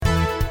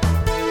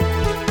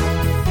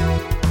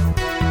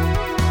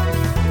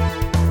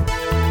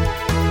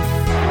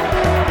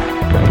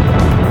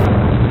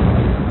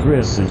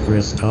Chris and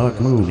Chris Talk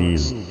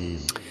Movies.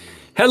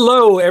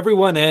 Hello,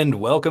 everyone, and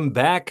welcome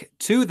back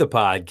to the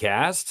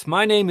podcast.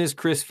 My name is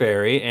Chris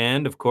Ferry,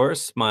 and of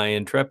course, my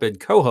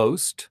intrepid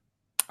co-host.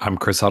 I'm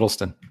Chris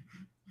Huddleston.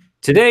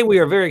 Today, we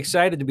are very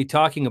excited to be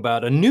talking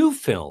about a new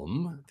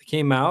film that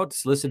came out,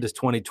 it's listed as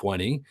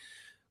 2020,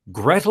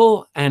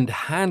 Gretel and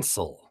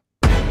Hansel.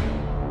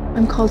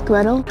 I'm called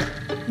Gretel,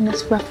 and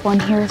this rough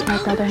one here is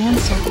my brother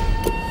Hansel.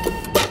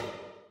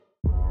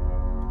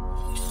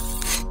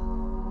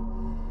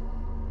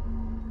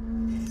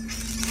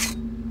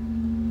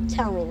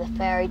 Tell me the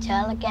fairy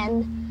tale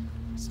again.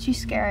 It's too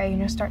scary,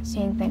 start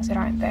seeing things that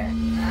aren't there.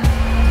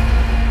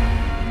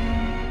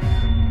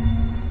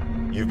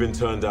 You've been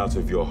turned out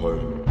of your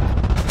home.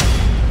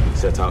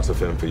 Set out to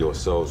fend for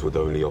yourselves with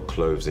only your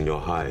clothes and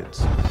your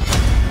hides.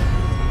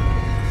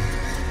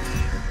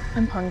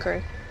 I'm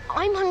hungry.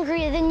 I'm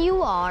hungrier than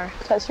you are.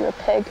 Because you're a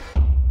pig.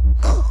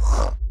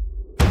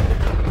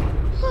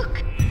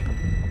 Look!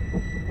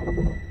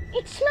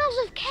 It smells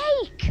of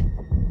cake!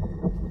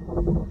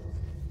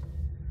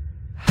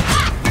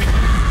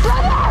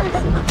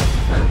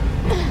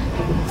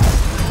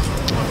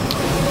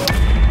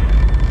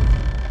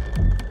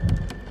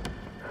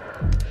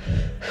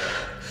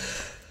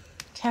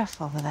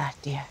 Careful with that,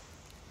 dear.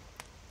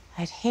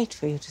 I'd hate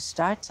for you to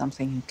start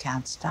something you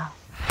can't stop.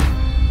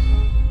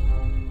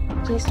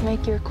 Pleased to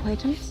make your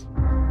acquaintance.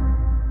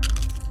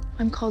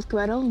 I'm called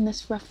Gretel, and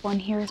this rough one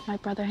here is my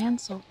brother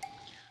Hansel.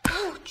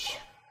 Ouch!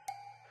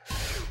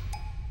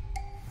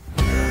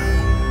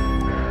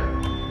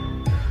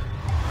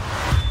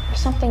 There's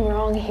something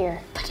wrong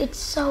here. But it's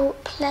so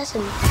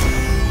pleasant.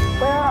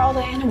 Where are all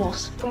the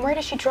animals? From where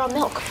does she draw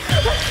milk?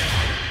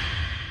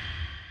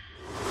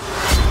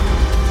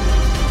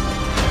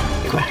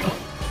 Gretel,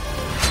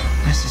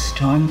 there's a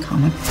storm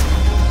coming.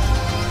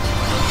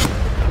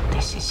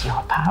 This is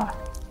your power.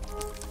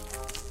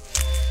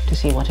 To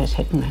see what is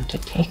hidden and to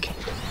take it.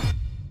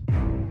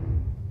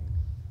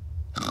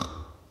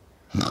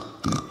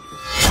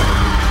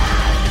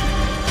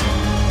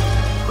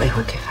 We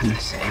were given the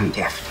same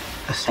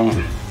gift, the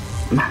same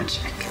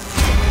magic.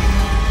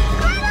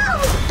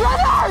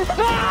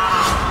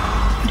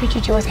 What did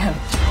you do with him?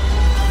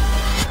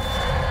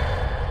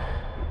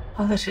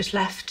 All that is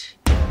left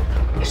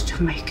is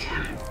to make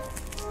him.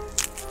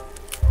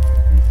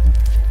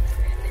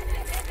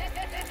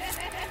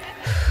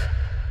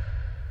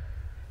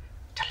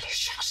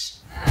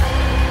 Delicious.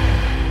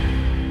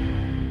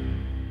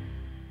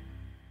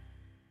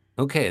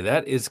 Okay,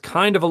 that is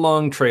kind of a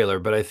long trailer,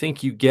 but I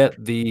think you get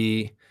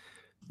I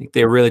think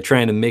they're really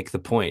trying to make the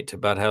point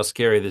about how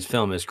scary this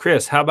film is.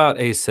 Chris, how about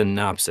a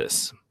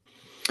synopsis?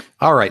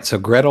 All right, so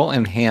Gretel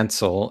and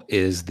Hansel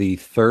is the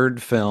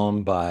third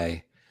film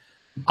by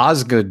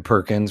Osgood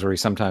Perkins, or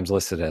he's sometimes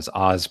listed as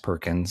Oz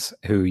Perkins,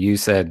 who you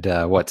said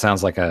what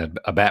sounds like a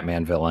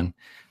Batman villain.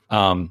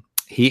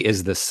 He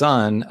is the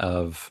son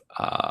of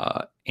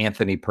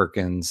Anthony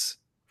Perkins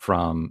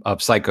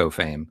of Psycho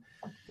fame.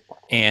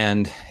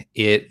 And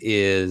it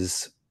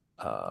is,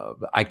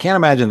 I can't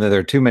imagine that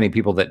there are too many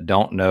people that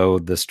don't know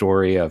the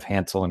story of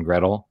Hansel and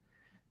Gretel,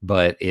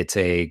 but it's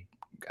a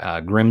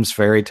Grimm's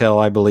fairy tale,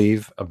 I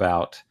believe,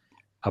 about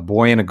a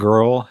boy and a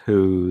girl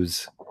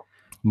whose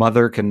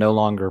mother can no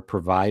longer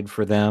provide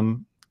for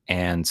them.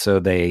 And so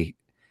they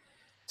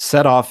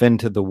set off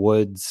into the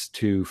woods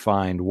to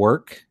find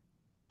work,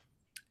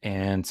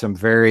 and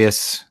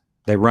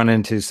they run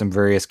into some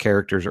various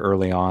characters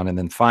early on. And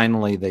then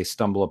finally they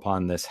stumble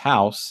upon this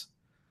house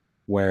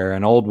where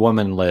an old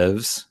woman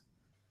lives,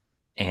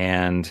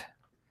 and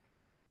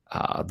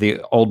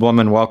the old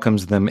woman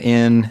welcomes them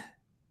in.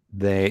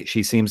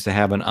 She seems to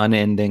have an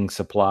unending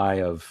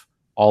supply of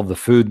all the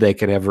food they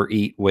could ever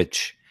eat,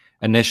 which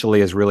initially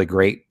is really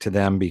great to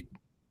them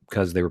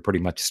because they were pretty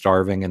much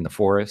starving in the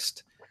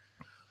forest.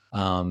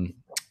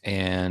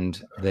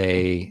 And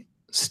they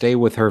stay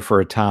with her for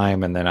a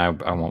time, and then I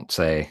won't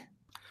say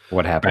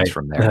what happens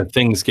from there.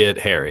 Things get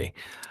hairy.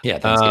 Yeah,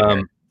 things get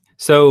hairy.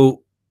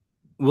 So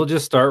we'll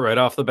just start right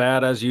off the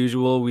bat. As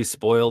usual, we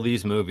spoil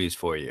these movies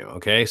for you,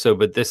 okay? So,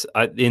 but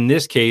in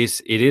this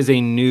case, it is a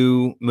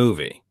new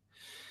movie.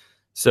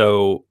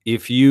 So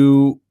if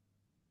you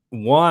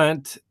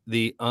want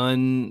the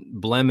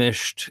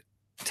unblemished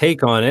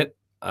take on it,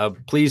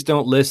 please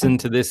don't listen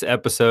to this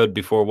episode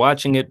before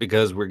watching it,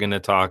 because we're going to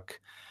talk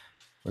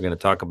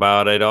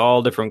about it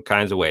all different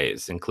kinds of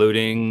ways,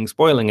 including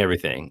spoiling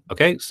everything.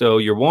 Okay, so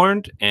you're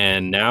warned,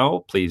 and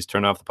now please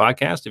turn off the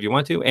podcast if you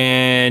want to,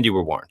 and you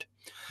were warned.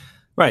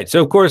 Right,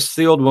 so of course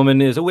the old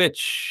woman is a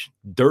witch.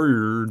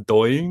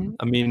 Doing.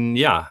 I mean,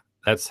 yeah,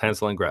 that's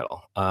Hansel and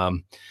Gretel.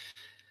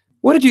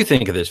 What did you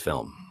think of this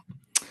film?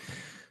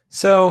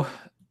 So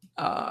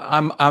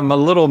I'm a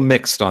little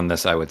mixed on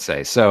this, I would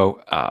say.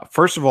 So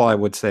first of all, I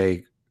would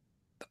say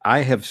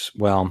I've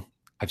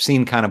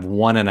seen kind of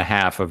one and a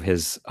half of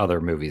his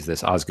other movies,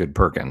 this Osgood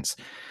Perkins.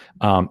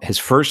 His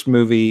first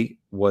movie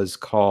was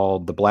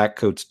called The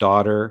Blackcoat's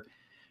Daughter,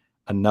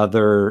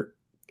 another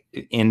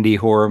indie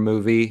horror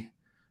movie,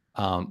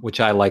 which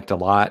I liked a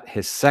lot.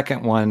 His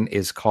second one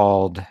is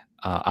called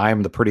I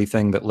Am the Pretty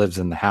Thing That Lives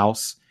in the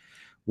House.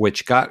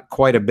 which got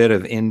quite a bit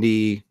of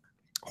indie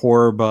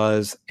horror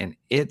buzz, and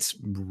it's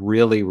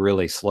really,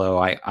 really slow.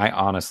 I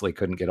honestly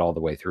couldn't get all the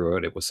way through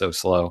it. It was so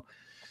slow.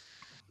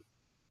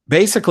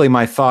 Basically,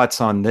 my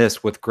thoughts on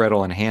this with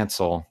Gretel and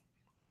Hansel,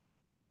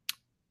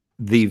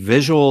 the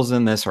visuals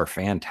in this are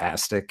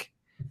fantastic.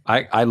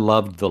 I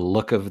loved the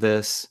look of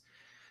this.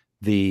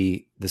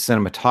 The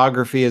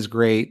cinematography is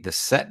great. The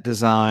set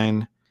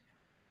design.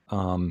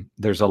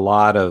 There's a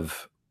lot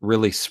of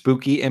really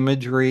spooky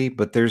imagery,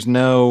 but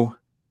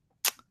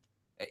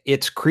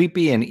it's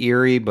creepy and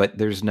eerie, but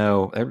there was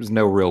no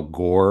real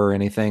gore or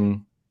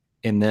anything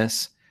in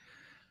this.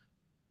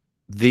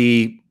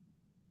 The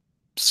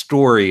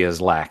story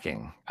is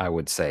lacking, I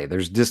would say.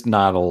 There's just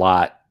not a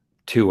lot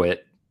to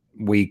it.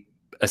 We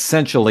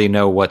essentially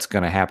know what's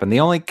going to happen. The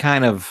only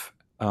kind of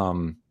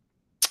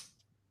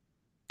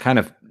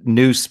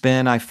new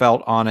spin I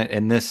felt on it,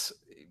 and this,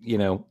 I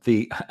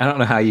don't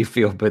know how you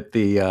feel, but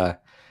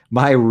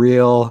my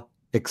real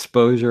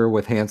exposure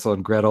with Hansel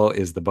and Gretel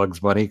is the Bugs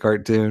Bunny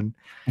cartoon.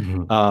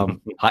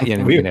 Hansel.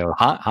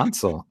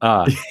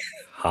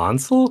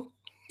 Hansel?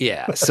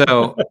 Yeah.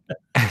 So,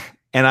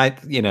 and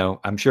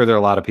I'm sure there are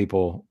a lot of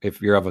people,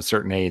 if you're of a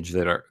certain age,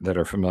 that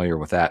are familiar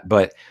with that.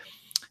 But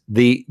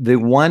the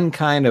one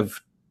kind of,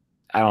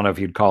 I don't know if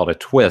you'd call it a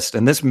twist,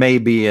 and this may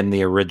be in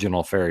the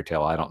original fairy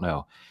tale, I don't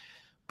know,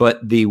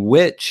 but the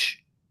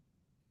witch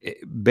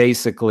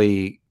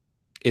basically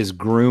is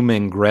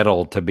grooming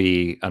Gretel to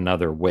be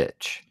another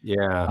witch.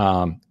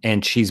 Yeah.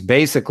 And she's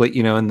basically,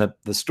 in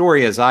the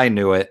story as I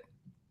knew it,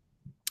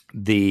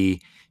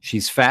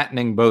 she's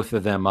fattening both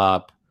of them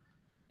up,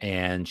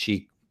 and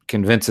she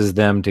convinces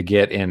them to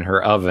get in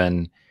her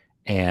oven,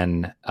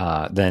 and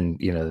then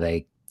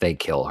they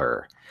kill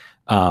her.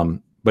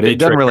 But it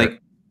doesn't really,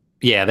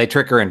 they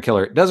trick her and kill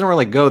her. It doesn't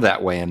really go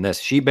that way in this.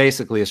 She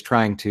basically is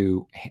trying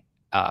to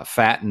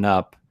fatten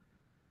up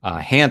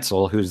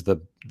Hansel, who's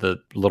the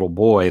little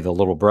boy, the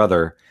little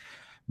brother,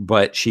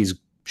 but she's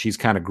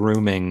kind of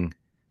grooming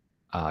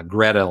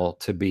Gretel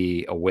to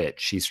be a witch.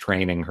 She's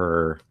training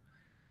her,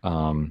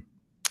 in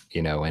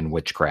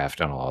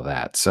witchcraft and all of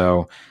that.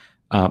 So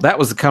that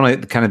was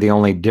kind of the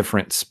only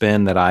different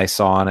spin that I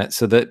saw on it.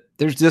 So that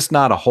there's just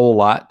not a whole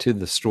lot to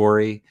the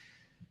story.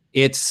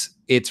 It's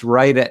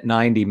right at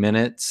 90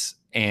 minutes,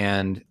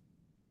 and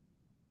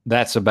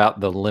that's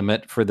about the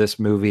limit for this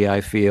movie,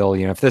 I feel.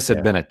 If this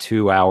had been a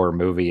 2-hour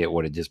movie, it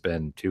would have just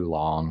been too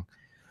long.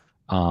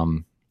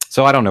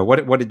 So I don't know.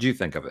 What did you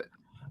think of it?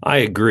 I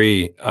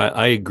agree.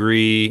 I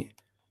agree.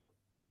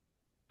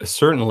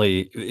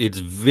 Certainly, it's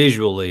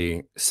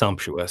visually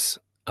sumptuous.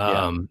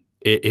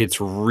 It's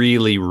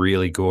really,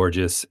 really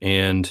gorgeous.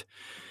 And,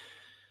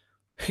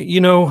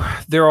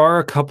 there are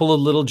a couple of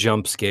little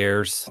jump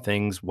scares.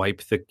 Things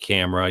wipe the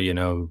camera,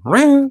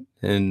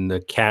 and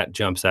the cat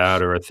jumps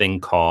out or a thing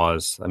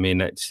caws. I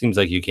mean, it seems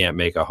like you can't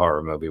make a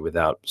horror movie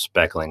without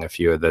speckling a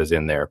few of those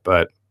in there.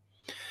 But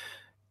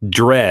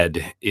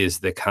dread is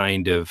the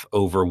kind of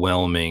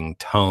overwhelming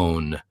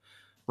tone.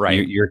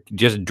 Right. You're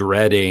just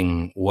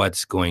dreading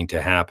what's going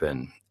to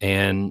happen.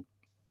 And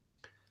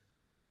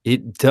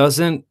it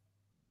doesn't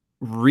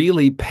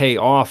really pay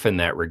off in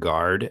that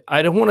regard.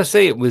 I don't want to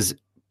say it was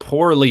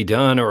poorly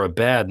done or a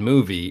bad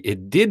movie.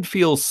 It did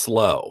feel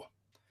slow.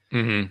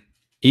 Mm-hmm.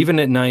 Even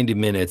at 90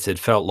 minutes, it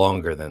felt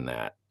longer than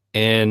that.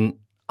 And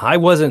I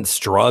wasn't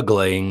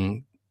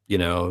struggling,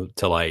 to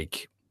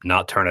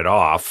not turn it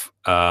off.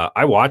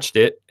 I watched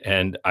it,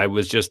 and I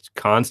was just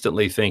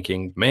constantly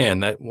thinking,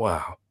 man,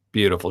 wow,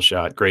 beautiful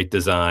shot, great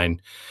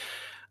design.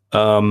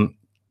 I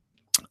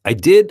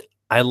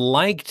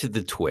liked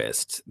the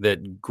twist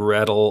that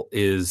Gretel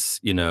is,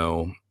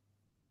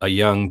 a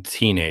young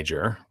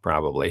teenager,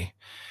 probably,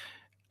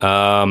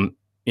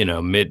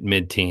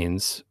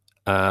 mid-teens.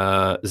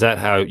 Is that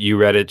how you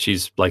read it?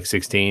 She's like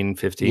 16,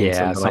 15,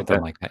 yeah,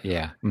 something like that.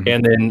 Yeah. Mm-hmm.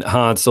 And then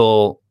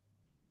Hansel,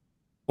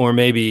 or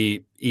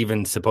maybe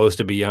even supposed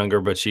to be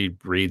younger, but she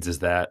reads as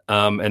that.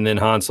 And then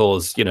Hansel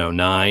is,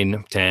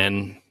 9,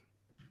 10,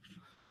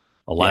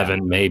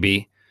 11,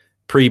 maybe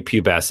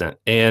prepubescent.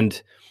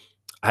 And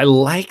I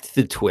liked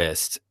the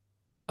twist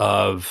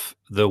of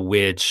the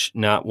witch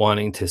not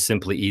wanting to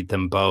simply eat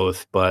them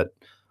both, but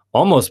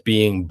almost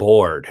being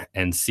bored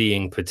and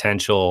seeing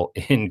potential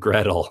in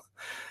Gretel.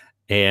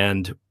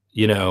 And,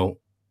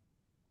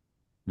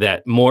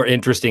 that more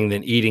interesting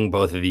than eating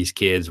both of these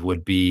kids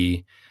would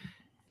be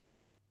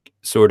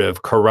sort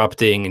of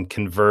corrupting and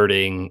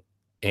converting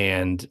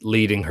and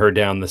leading her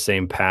down the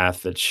same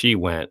path that she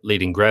went,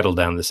 leading Gretel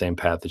down the same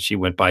path that she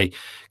went by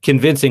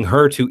convincing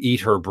her to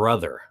eat her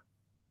brother.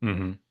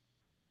 Mm-hmm.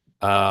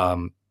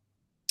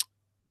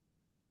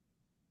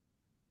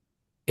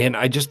 And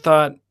I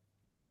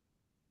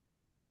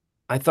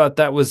thought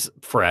that was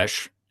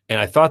fresh. And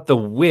I thought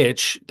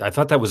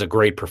that was a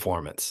great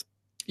performance.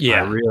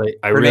 Yeah.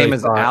 Her name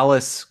is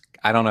Alice.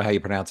 I don't know how you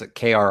pronounce it.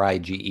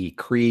 Krige,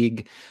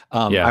 Krieg.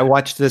 I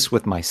watched this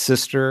with my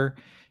sister,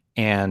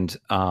 and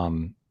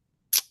that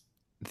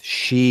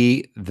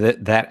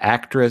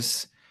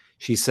actress,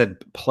 she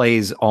said,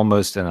 plays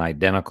almost an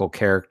identical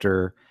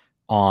character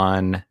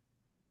on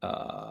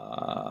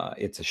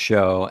it's a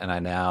show, and I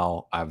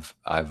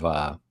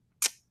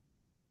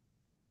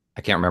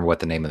can't remember what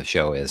the name of the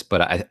show is,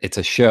 but it's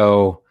a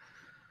show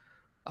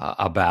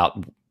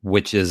about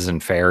witches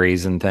and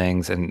fairies and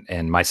things.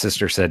 And my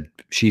sister said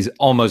she's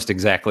almost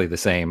exactly the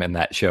same in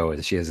that show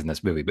as she is in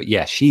this movie. But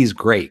yeah, she's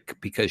great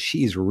because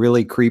she's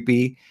really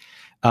creepy,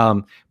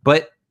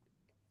 but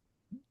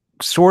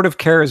sort of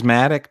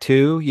charismatic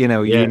too. You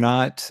know, Yes. you're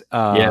not.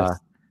 Yes.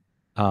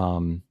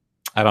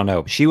 I don't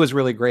know. She was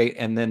really great,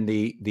 and then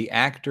the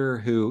actor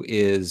who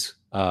is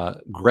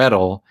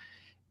Gretel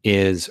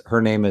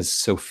her name is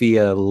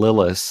Sophia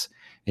Lillis,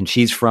 and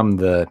she's from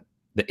the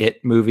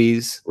It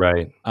movies.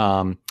 Right.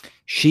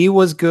 She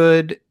was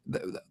good.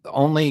 The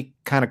only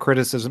kind of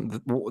criticism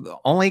with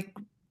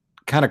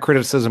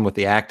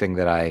the acting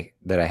that I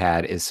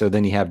had is, so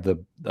then you have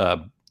the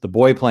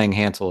boy playing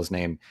Hansel is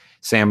named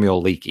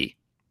Samuel Leakey,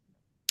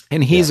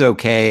 and he's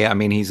okay. I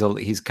mean,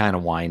 he's kind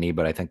of whiny,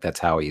 but I think that's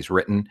how he's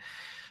written.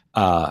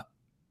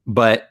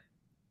 But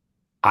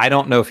I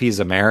don't know if he's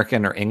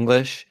American or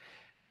English,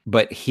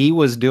 but he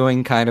was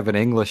doing kind of an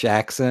English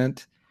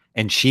accent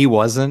and she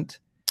wasn't.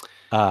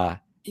 That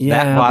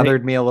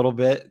bothered me a little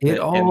bit.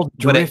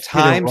 But at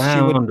times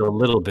she would a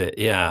little bit.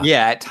 Yeah.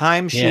 Yeah. At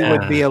times she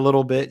would be a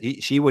little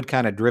bit, she would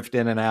kind of drift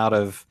in and out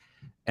of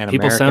an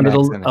People American sounded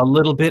accent. a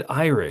little bit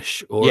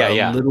Irish or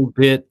a little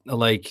bit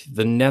like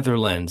the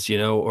Netherlands, you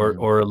know,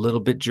 or a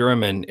little bit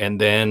German and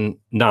then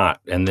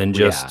not, and then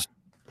just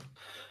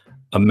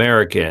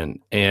American.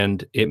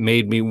 And it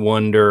made me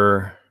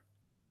wonder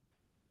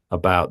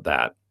about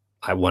that.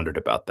 I wondered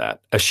about that.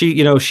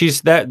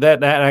 She's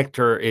that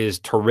actor is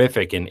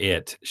terrific in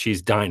It. She's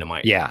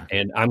dynamite. Yeah.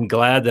 And I'm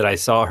glad that I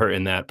saw her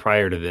in that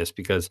prior to this,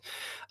 because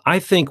I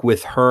think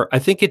with her, I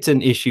think it's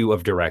an issue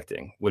of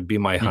directing would be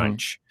my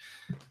hunch.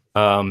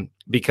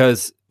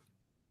 Because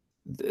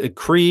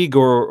Krieg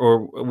or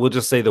we'll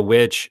just say the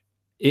witch,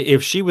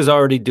 if she was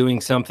already doing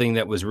something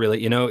that was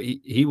really,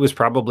 he was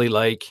probably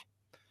like,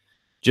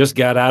 just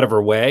got out of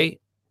her way.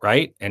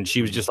 Right. And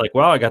she was just like,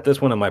 well, I got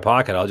this one in my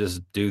pocket. I'll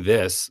just do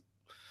this.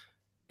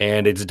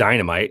 And it's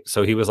dynamite.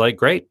 So he was like,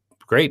 great.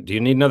 Do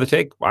you need another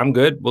take? I'm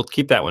good. We'll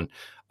keep that one.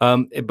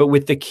 But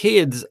with the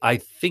kids, I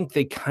think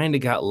they kind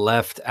of got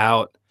left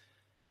out.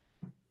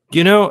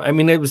 I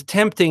mean, it was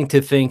tempting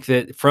to think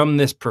that from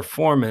this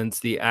performance,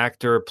 the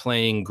actor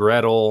playing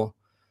Gretel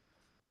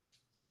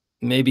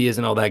maybe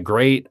isn't all that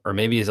great, or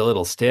maybe is a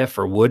little stiff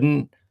or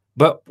wooden.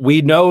 But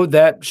we know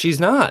that she's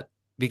not,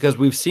 because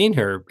we've seen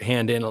her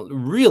hand in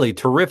really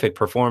terrific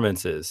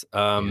performances.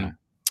 Well,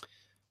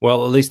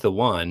 at least the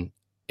one.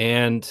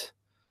 And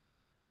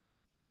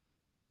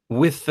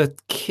with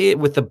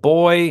the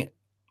boy,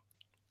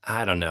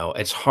 I don't know.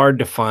 It's hard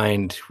to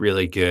find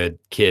really good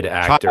kid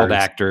actors. Child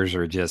actors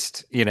are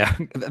just,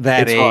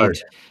 that it's age. Hard.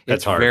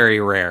 It's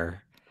very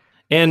rare.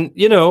 And,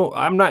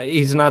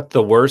 he's not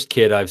the worst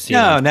kid I've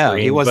seen. No,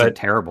 he wasn't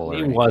terrible.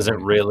 He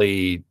wasn't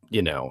really,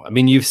 I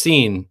mean, you've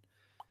seen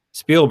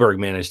Spielberg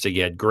managed to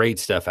get great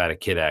stuff out of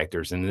kid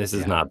actors, and this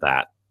is not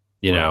that,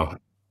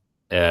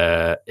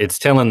 it's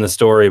telling the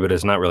story, but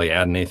it's not really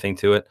adding anything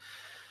to it.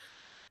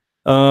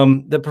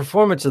 The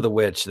performance of the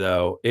witch,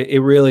 though,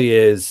 it really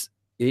is.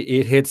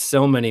 It hits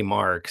so many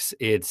marks.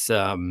 It's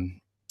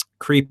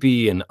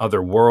creepy and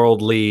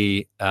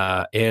otherworldly,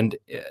 and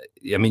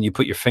I mean, you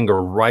put your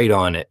finger right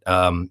on it.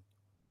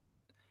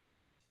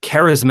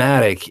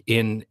 Charismatic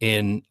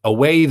in a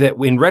way that,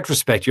 in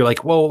retrospect, you're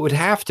like, well, it would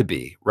have to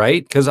be,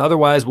 right? Because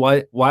otherwise,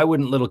 why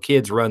wouldn't little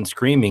kids run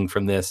screaming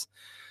from this?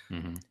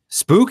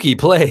 Spooky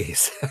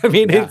place. I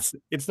mean,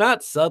 it's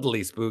not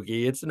subtly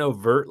spooky. It's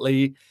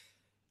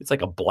it's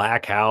like a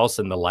black house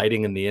and the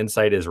lighting in the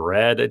inside is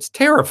red. It's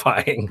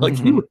terrifying.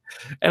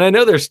 And I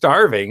know they're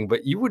starving,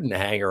 but you wouldn't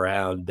hang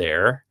around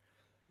there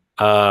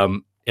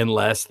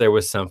unless there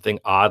was something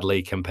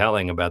oddly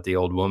compelling about the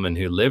old woman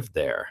who lived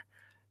there.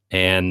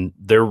 And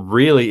there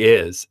really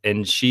is.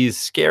 And she's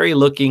scary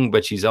looking,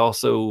 but she's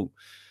also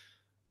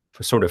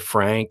sort of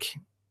frank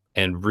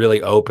and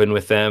really open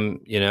with them,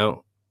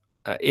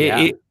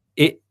 It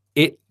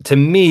to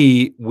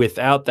me,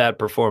 without that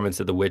performance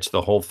of the witch,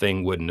 the whole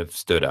thing wouldn't have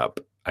stood up.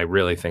 I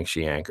really think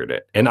she anchored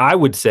it. And I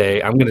would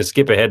say, I'm going to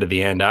skip ahead to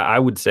the end. I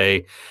would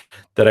say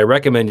that I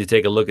recommend you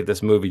take a look at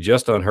this movie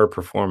just on her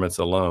performance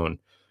alone,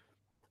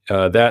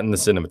 that and the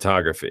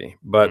cinematography.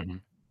 But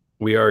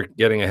we are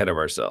getting ahead of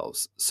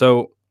ourselves.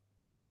 So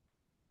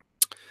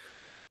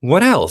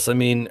what else? I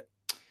mean,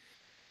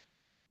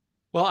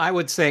 well, I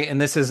would say, and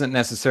this isn't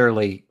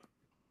necessarily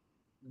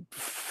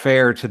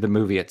fair to the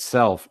movie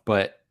itself,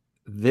 but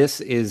this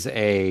is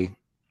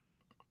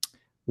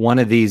one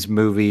of these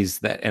movies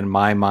that, in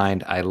my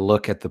mind, I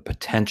look at the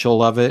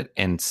potential of it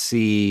and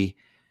see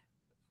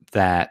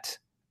that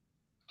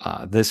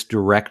this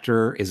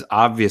director is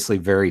obviously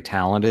very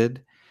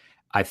talented.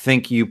 I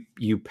think you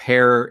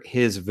pair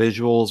his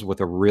visuals with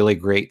a really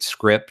great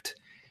script,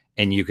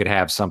 and you could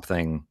have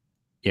something,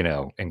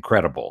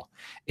 incredible.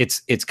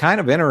 It's kind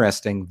of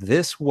interesting.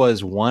 This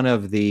was one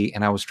of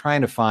and I was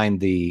trying to find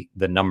the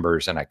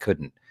numbers and I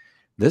couldn't.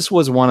 This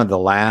was one of the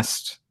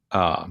last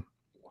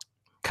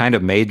kind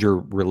of major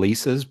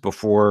releases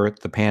before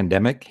the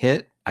pandemic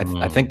hit.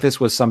 I think this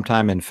was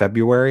sometime in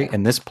February,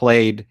 and this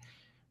played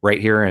right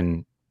here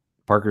in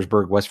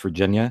Parkersburg, West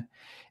Virginia.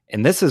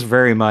 And this is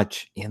very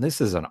much,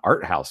 this is an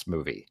art house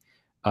movie,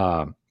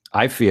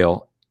 I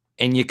feel.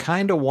 And you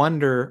kind of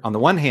wonder, on the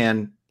one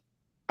hand,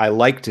 I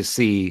like to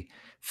see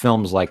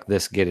films like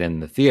this get in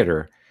the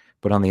theater.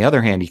 But on the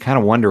other hand, you kind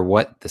of wonder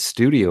what the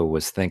studio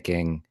was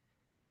thinking.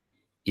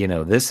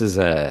 This is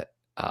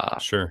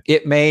Sure.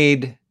 It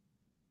made,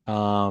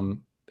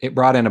 it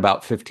brought in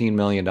about $15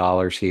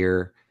 million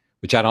here,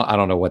 which I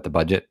don't know what the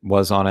budget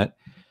was on it.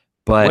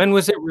 But when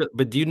was it?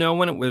 But do you know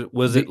when it was?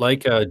 Was it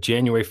like a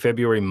January,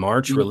 February,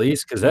 March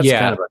release? Because that's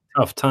kind of a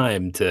tough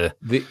time to.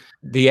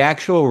 The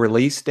actual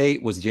release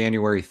date was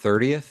January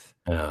 30th.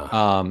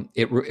 Oh.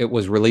 It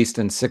was released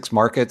in 6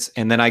 markets,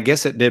 and then I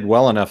guess it did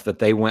well enough that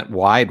they went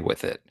wide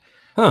with it.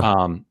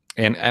 Huh.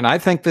 And I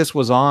think this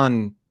was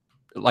on,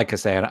 like I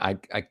said, I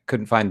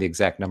couldn't find the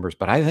exact numbers,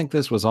 but I think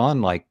this was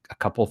on like a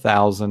couple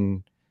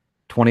thousand,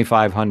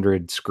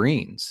 2,500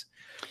 screens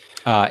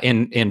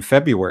in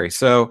February.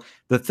 So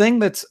the thing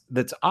that's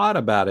odd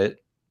about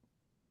it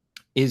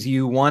is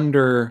you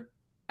wonder,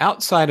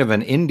 outside of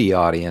an indie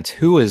audience,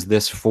 who is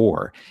this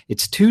for?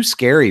 It's too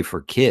scary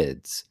for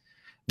kids.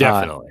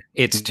 Definitely.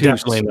 It's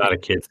definitely not a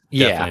kid.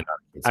 Yeah.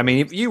 I mean,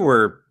 if you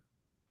were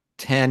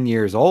 10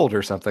 years old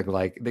or something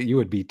like that, you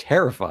would be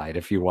terrified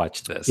if you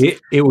watched this.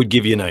 It would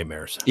give you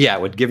nightmares. Yeah,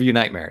 it would give you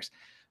nightmares.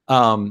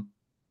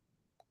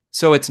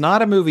 So it's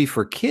not a movie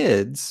for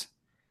kids,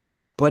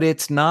 but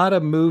it's not a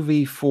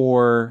movie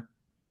for,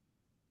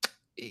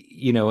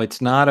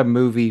 it's not a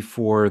movie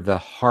for the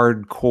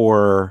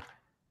hardcore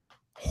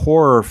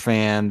horror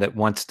fan that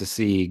wants to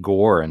see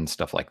gore and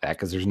stuff like that,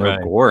 because there's no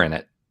gore in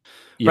it.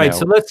 Right.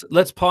 So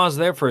let's pause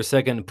there for a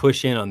second and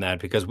push in on that,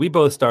 because we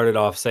both started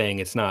off saying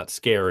it's not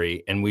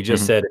scary, and we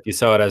just said if you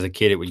saw it as a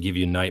kid, it would give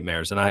you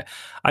nightmares. And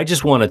I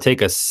just want to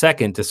take a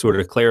second to sort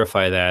of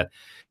clarify that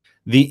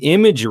the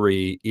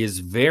imagery is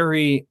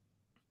very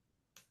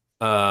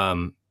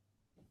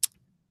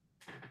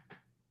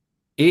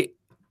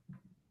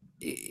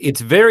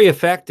it's very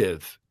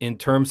effective in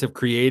terms of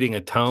creating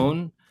a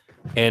tone.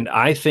 And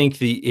I think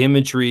the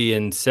imagery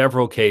in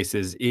several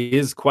cases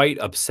is quite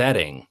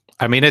upsetting.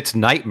 I mean, it's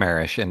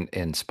nightmarish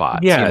in spots.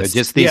 Yes,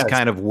 just these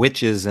kind of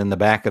witches in the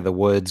back of the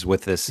woods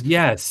with this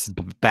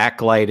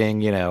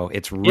backlighting.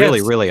 It's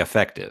really, really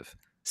effective.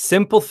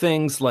 Simple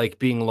things like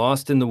being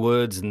lost in the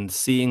woods and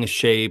seeing a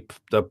shape,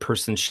 the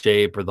person's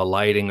shape, or the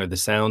lighting, or the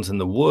sounds in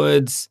the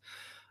woods.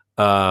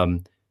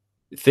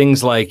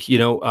 Things like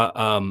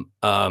a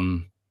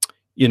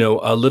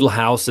little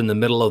house in the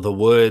middle of the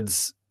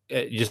woods,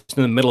 just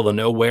in the middle of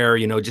nowhere.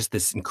 Just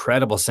this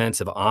incredible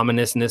sense of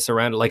ominousness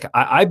around it. Like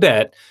I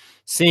bet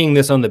seeing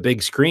this on the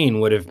big screen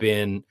would have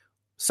been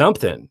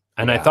something.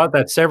 And I thought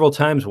that several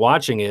times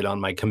watching it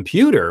on my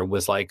computer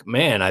was like,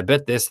 man, I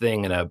bet this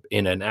thing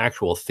in an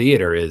actual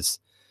theater is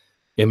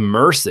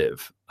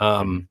immersive.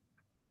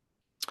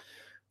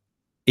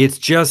 It's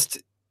just,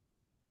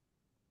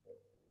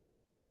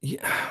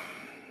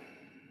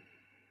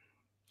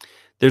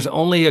 there's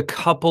only a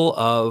couple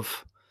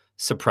of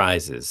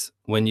surprises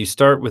when you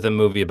start with a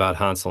movie about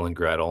Hansel and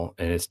Gretel,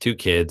 and it's 2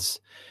 kids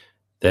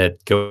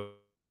that go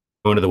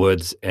into the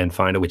woods and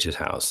find a witch's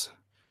house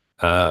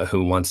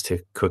who wants to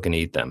cook and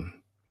eat them.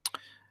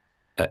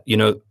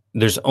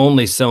 There's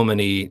only so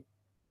many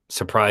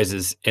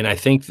surprises. And I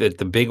think that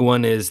the big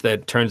one is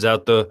that turns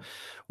out the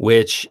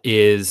witch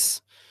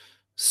is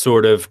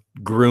sort of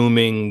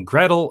grooming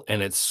Gretel,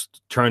 and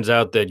turns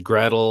out that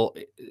Gretel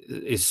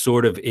is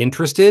sort of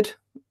interested,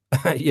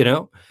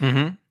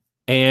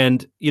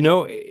 and,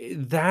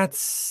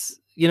 that's,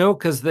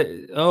 because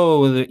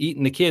they're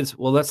eating the kids.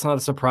 Well, that's not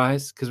a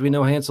surprise, because we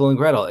know Hansel and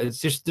Gretel. It's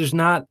just, it's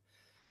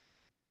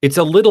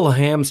a little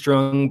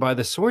hamstrung by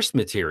the source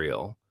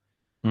material,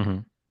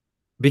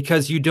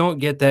 because you don't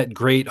get that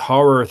great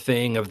horror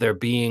thing of there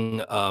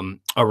being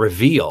a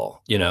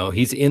reveal.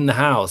 He's in the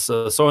house.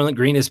 Soylent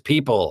Green is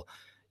people.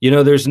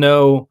 There's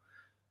no,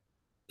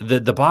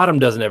 the bottom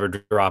doesn't ever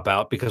drop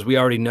out, because we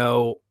already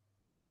know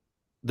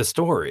the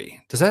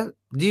story. Do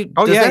you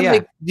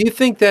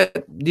think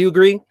that, do you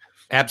agree?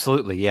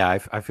 Absolutely. Yeah.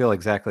 I feel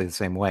exactly the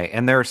same way.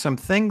 And there are some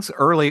things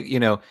early,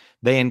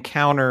 they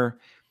encounter,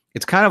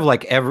 it's kind of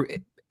like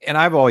and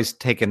I've always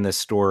taken this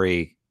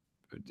story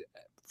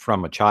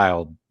from a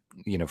child,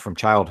 from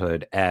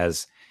childhood,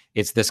 as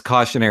it's this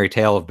cautionary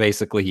tale of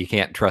basically you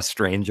can't trust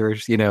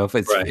strangers. If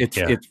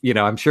it's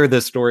I'm sure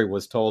this story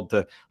was told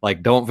to,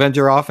 like, don't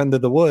venture off into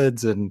the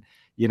woods, and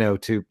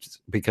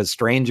because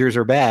strangers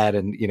are bad,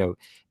 and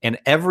and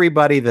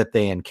everybody that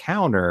they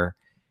encounter,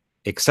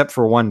 except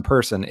for one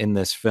person in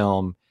this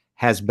film,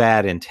 has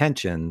bad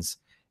intentions.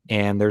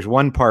 And there's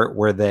one part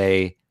where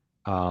they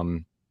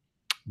go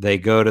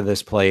to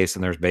this place,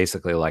 and there's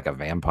basically like a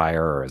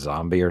vampire or a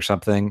zombie or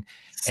something.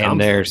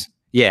 And there's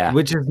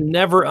which is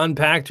never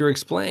unpacked or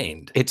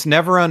explained. It's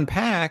never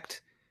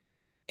unpacked.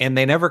 and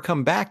they never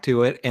come back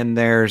to it. And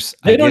there's,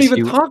 They I don't guess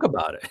even talk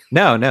about it.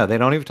 No, they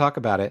don't even talk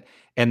about it.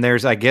 And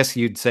there's, I guess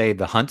you'd say,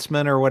 the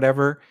huntsman or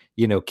whatever,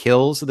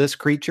 kills this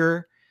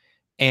creature,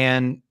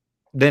 and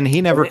then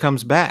he never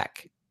comes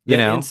back.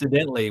 That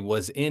incidentally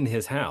was in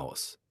his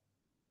house.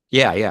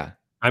 Yeah.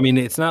 I mean,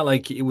 it's not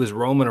like it was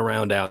roaming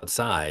around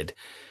outside.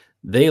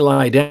 They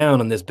lie down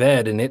on this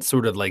bed and it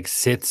sort of like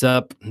sits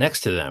up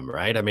next to them,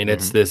 right? I mean,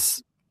 it's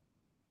this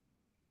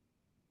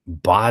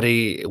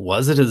body.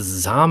 Was it a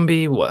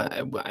zombie?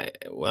 And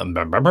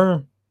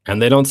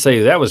they don't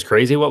say that was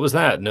crazy. What was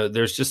that? No,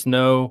 there's just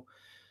no.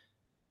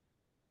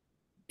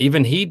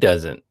 Even he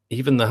doesn't.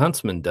 Even the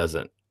huntsman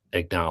doesn't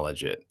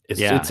acknowledge it.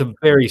 It's a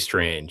very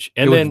strange.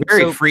 And it was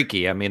very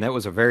freaky. I mean, that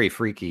was a very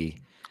freaky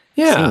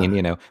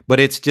scene, but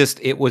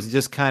it was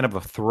just kind of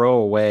a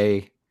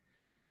throwaway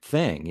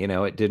thing.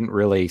 It didn't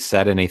really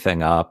set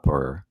anything up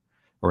or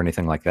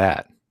anything like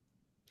that.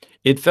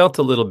 It felt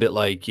a little bit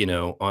like,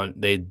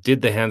 they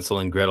did the Hansel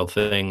and Gretel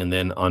thing, and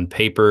then on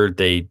paper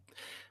they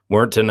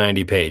weren't to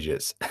 90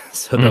 pages.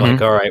 So they're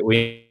like, all right,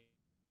 we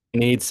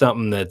need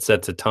something that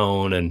sets a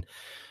tone, and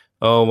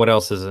what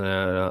else is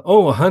a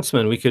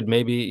huntsman? We could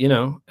maybe,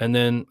 and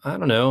then I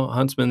don't know,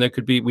 huntsman,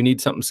 we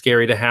need something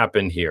scary to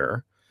happen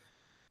here.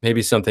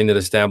 Maybe something that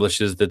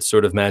establishes that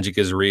sort of magic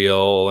is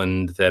real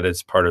and that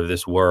it's part of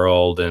this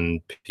world,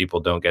 and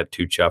people don't get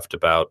too chuffed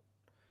about,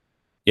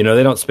 they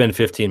don't spend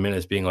 15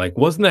 minutes being like,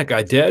 wasn't that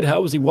guy dead?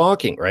 How was he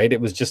walking? Right. It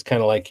was just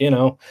kind of like,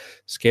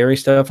 scary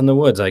stuff in the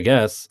woods, I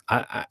guess.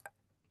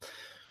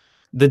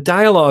 The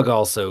dialogue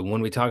also,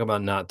 when we talk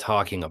about not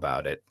talking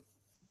about it,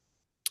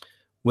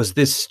 was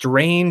this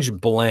strange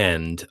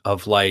blend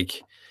of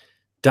like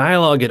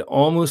dialogue it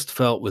almost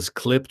felt was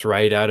clipped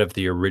right out of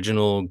the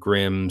original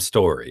Grimm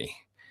story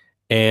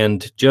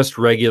and just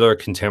regular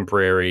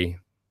contemporary.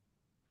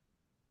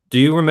 Do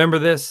you remember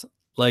this?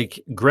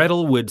 Like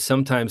Gretel would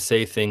sometimes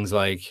say things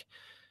like,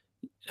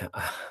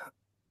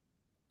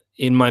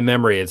 in my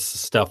memory, it's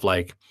stuff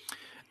like,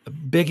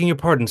 begging your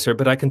pardon, sir,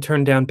 but I can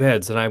turn down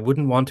beds, and I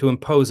wouldn't want to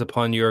impose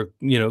upon your,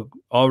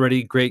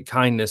 already great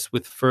kindness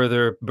with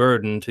further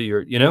burden to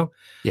your,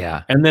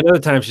 Yeah. And then other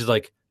times she's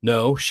like,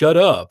 no, shut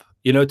up,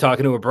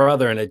 talking to her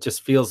brother, and it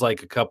just feels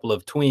like a couple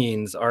of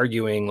tweens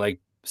arguing like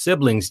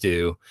siblings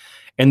do.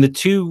 And the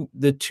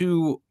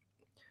two,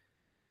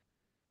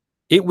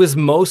 it was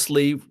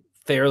mostly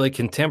fairly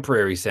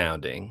contemporary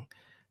sounding,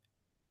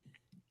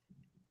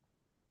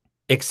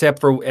 except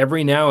for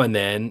every now and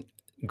then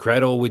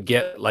Gretel would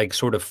get like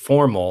sort of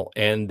formal,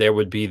 and there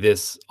would be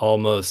this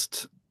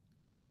almost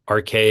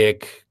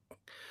archaic,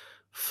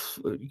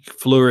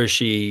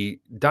 flourishy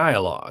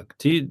dialogue.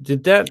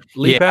 Did that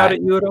leap out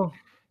at you at all?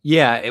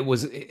 Yeah,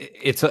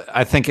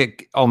 I think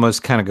it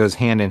almost kind of goes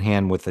hand in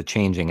hand with the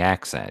changing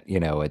accent.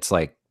 It's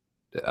like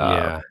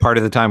part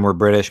of the time we're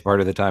British,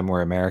 part of the time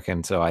we're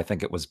American. So I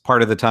think it was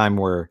part of the time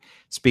we're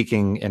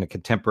speaking in a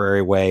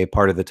contemporary way.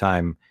 Part of the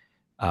time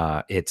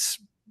it's,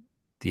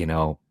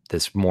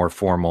 this more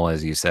formal,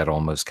 as you said,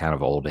 almost kind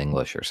of old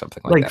English or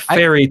something like that.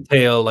 Fairy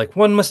tale, like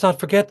one must not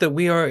forget that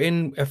we are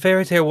in a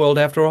fairy tale world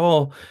after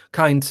all,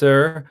 kind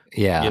sir.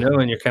 Yeah.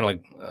 And you're kind of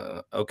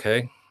like,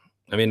 okay.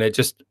 I mean,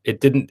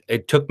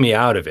 it took me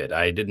out of it.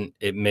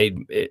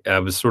 I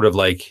was sort of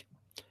like,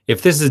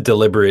 if this is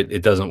deliberate,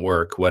 it doesn't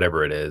work,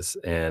 whatever it is.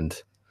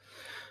 And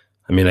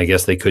I mean, I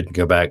guess they couldn't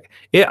go back.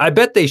 Yeah, I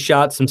bet they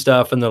shot some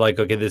stuff and they're like,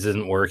 okay, this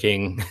isn't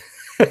working.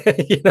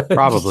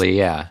 Probably,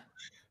 yeah.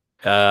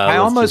 I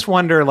almost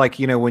wonder, like,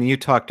 when you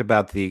talked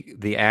about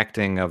the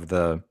acting of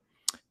the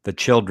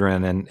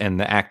children and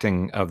the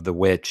acting of the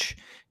witch,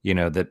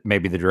 that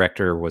maybe the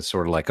director was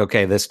sort of like,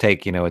 okay, this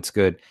take, it's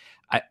good.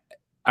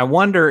 I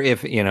wonder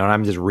if, and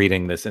I'm just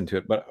reading this into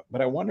it, but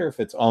I wonder if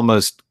it's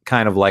almost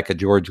kind of like a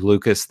George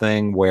Lucas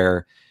thing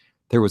where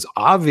there was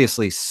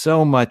obviously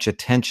so much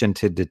attention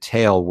to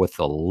detail with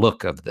the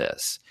look of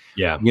this.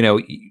 Yeah.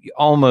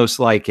 Almost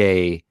like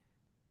a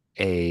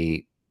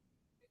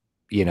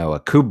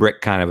Kubrick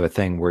kind of a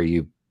thing where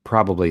you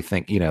probably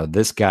think,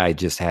 this guy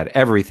just had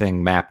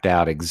everything mapped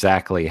out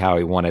exactly how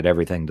he wanted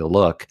everything to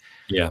look.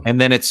 Yeah.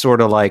 And then it's sort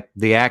of like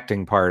the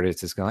acting part is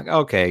just going like,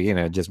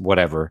 okay, just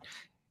whatever.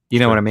 You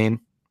know what I mean?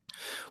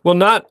 Well,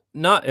 not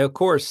of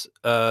course,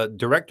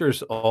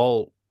 directors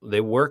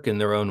they work in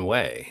their own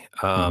way.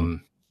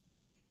 And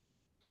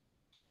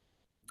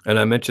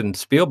I mentioned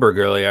Spielberg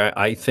earlier.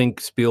 I think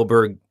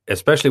Spielberg,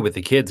 especially with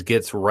the kids,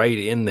 gets right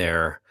in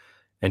there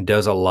and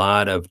does a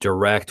lot of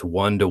direct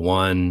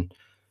one-to-one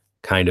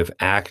kind of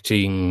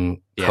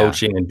acting,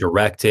 coaching and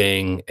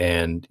directing,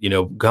 and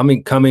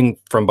coming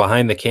from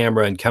behind the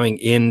camera and coming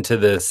into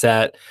the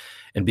set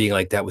and being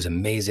like, that was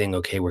amazing.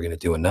 Okay, we're going to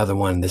do another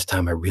one. This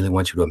time I really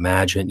want you to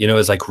imagine,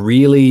 it's like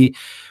really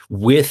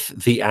with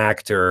the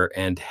actor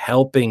and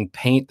helping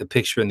paint the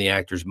picture in the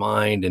actor's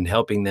mind and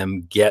helping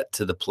them get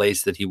to the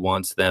place that he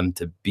wants them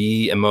to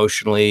be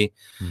emotionally.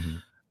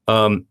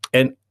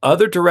 And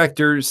other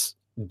directors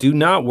do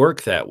not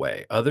work that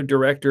way. Other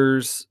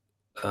directors,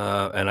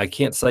 and I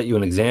can't cite you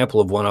an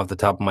example of one off the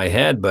top of my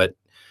head, but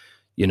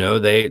You know,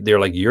 they're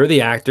like, you're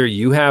the actor,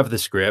 you have the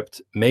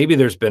script. Maybe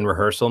there's been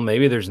rehearsal,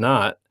 maybe there's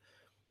not,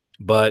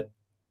 but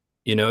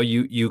you know,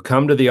 you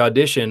come to the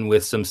audition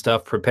with some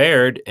stuff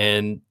prepared,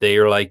 and they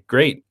are like,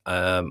 great,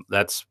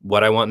 that's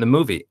what I want in the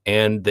movie,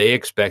 and they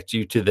expect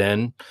you to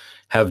then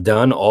have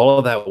done all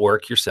of that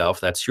work yourself.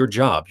 That's your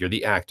job. You're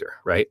the actor,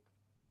 right?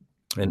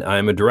 And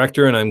I'm a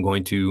director, and I'm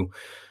going to,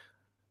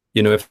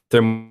 you know, if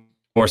they're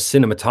more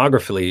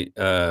cinematographically,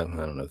 I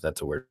don't know if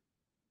that's a word,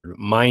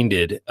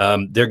 minded,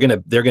 they're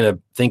gonna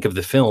think of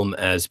the film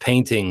as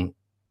painting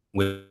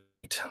with.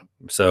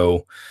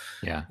 So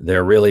Yeah.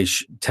 they're really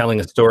telling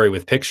a story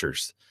with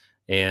pictures.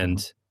 And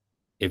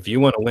if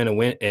you want to win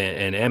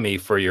an Emmy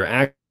for your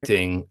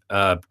acting,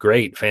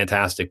 great,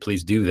 fantastic,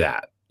 please do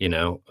that, you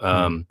know.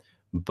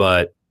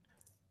 But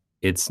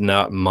it's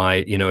not my,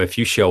 you know, if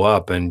you show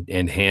up and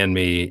hand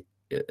me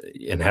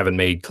and haven't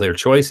made clear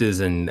choices,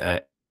 and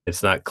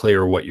it's not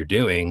clear what you're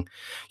doing,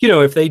 you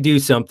know, if they do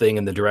something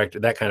and the director,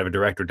 that kind of a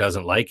director,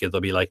 doesn't like it,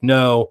 they'll be like,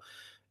 no,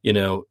 you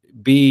know,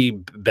 be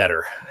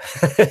better.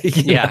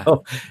 You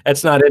know,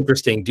 that's not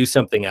interesting. Do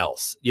something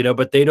else, you know,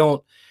 but they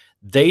don't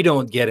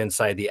get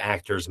inside the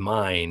actor's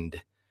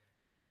mind.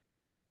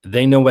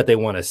 They know what they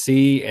want to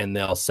see, and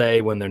they'll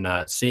say when they're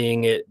not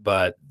seeing it,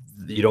 but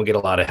you don't get a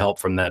lot of help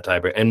from that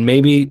type of, and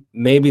maybe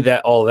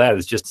that all that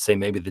is just to say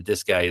maybe that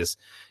this guy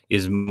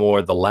is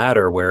more the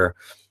latter, where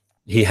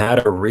he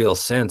had a real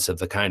sense of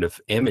the kind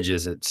of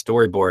images and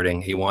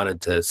storyboarding he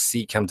wanted to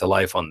see come to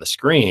life on the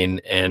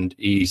screen. And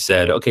he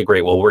said, okay,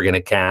 great. Well, we're going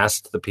to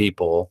cast the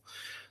people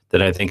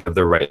that I think have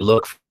the right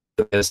look for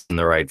this and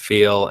the right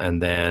feel.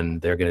 And then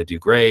they're going to do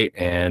great,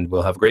 and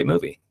we'll have a great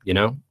movie, you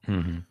know?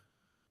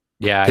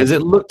 Yeah. Because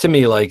it looked to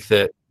me like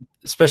that,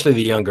 especially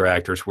the younger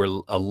actors were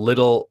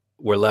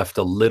left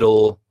a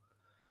little,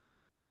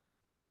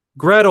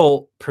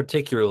 Gretel,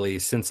 particularly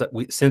since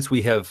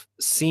we have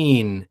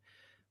seen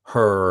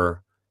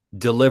her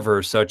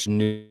deliver such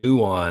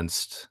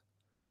nuanced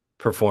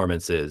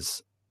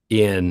performances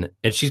and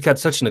she's got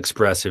such an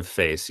expressive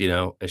face, you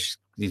know,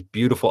 these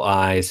beautiful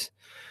eyes.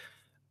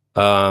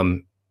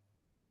 And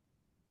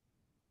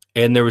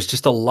there was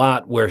just a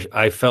lot where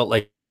I felt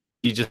like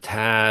she just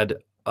had,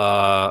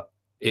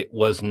 it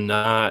was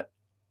not,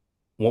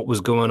 what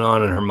was going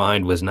on in her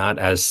mind was not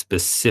as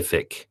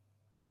specific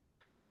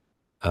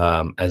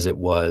as it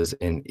was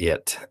in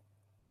It.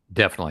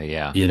 Definitely,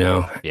 yeah. You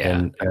know? Yeah.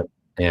 And,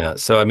 yeah.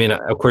 So, I mean,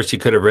 of course, you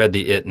could have read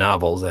the It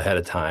novels ahead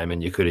of time,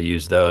 and you could have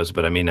used those.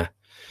 But, I mean,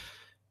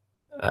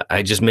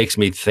 it just makes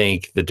me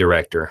think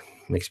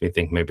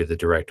maybe the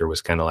director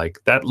was kind of like,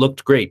 that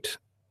looked great.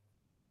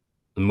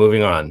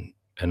 Moving on.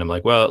 And I'm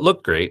like, well, it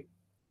looked great,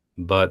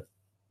 but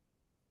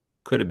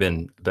could have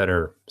been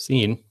better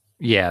seen.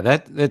 Yeah,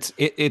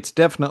 it's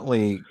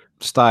definitely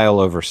style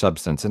over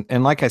substance.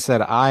 And like I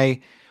said,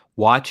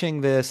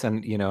 watching this,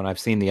 and you know, and I've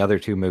seen the other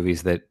two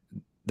movies that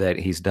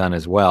he's done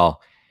as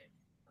well.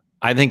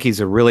 I think he's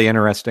a really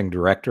interesting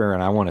director,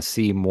 and I want to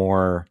see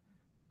more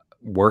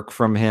work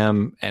from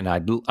him. And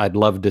I'd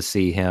love to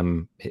see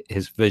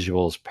his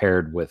visuals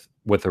paired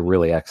with a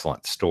really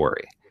excellent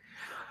story.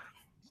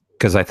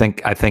 Because I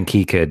think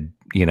he could,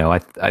 you know,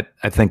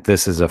 I think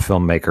this is a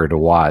filmmaker to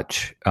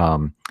watch.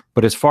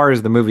 But as far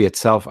as the movie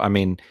itself, I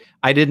mean,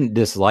 I didn't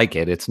dislike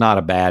it. It's not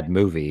a bad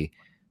movie,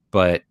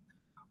 but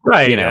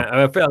right, you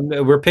know,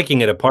 we're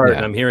picking it apart,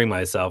 and I'm hearing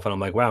myself, and I'm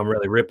like, wow, I'm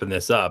really ripping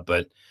this up.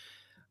 But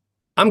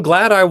I'm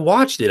glad I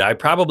watched it. I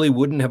probably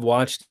wouldn't have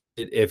watched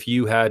it if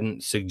you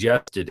hadn't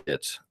suggested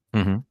it.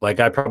 Like,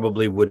 I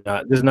probably would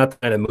not. This is not the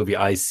kind of movie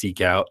I seek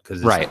out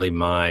because it's really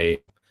my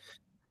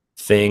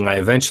thing. I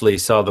eventually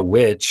saw The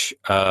Witch,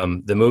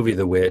 the movie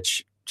The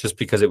Witch, just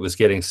because it was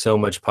getting so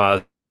much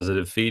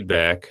positive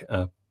feedback.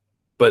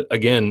 But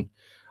again,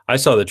 I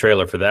saw the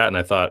trailer for that, and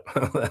I thought,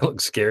 that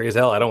looks scary as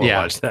hell. I don't want to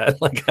watch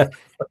that. Like,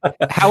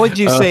 how would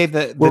you say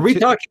that? Were we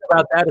talking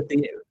about that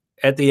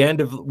at the end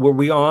of? Were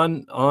we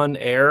on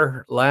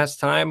air last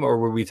time, or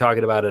were we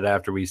talking about it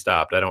after we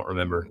stopped? I don't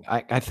remember.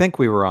 I think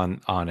we were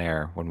on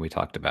air when we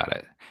talked about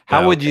it.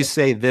 How would you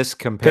say this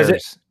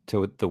compares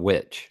to The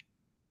Witch?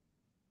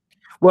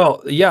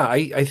 Well, yeah,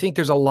 I think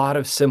there's a lot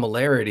of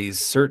similarities,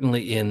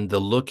 certainly in the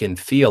look and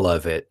feel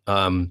of it.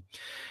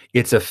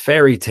 It's a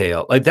fairy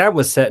tale. Like, that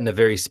was set in a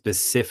very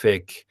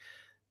specific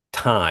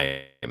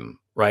time,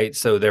 right?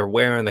 So they're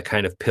wearing the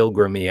kind of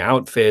pilgrimy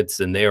outfits,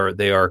 and they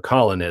are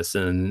colonists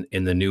in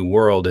the New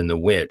World, in The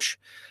Witch.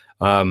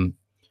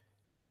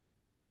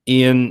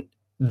 In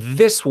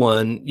this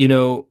one, you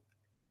know,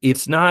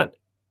 it's not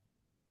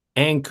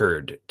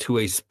anchored to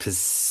a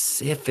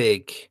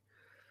specific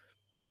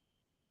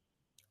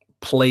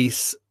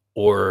place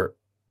or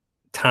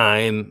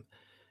time,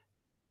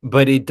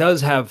 but it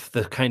does have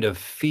the kind of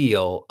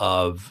feel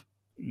of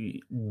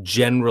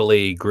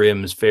generally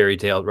Grimm's fairy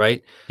tale,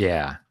 right?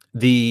 Yeah.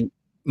 The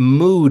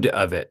mood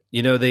of it,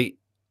 you know,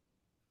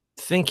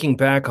 thinking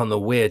back on The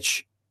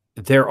Witch,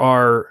 there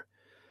are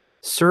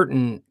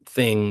certain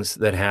things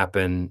that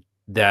happen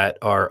that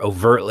are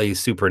overtly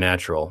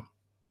supernatural.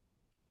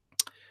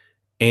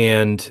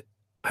 And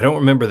I don't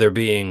remember there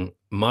being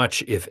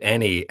much, if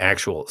any,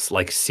 actual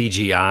like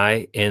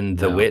CGI in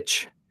The No.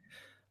 Witch.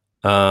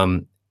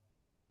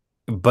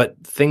 But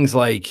things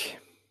like,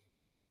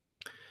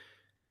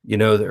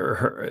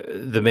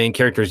 the main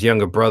character's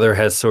younger brother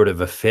has sort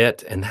of a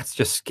fit, and that's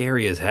just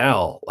scary as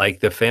hell. Like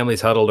the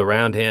family's huddled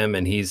around him,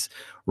 and he's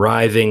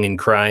writhing and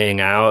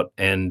crying out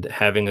and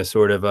having a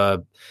sort of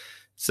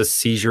it's a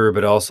seizure,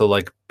 but also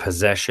like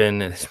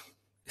possession. And it's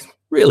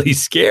really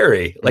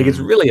scary. Like it's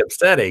really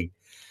upsetting.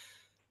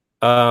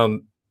 So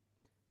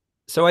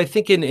I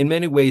think in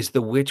many ways,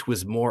 The Witch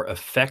was more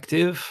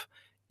effective.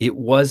 It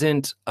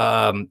wasn't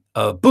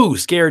a boo,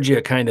 scared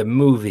you kind of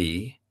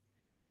movie.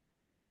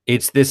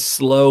 It's this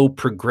slow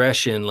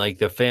progression, like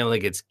the family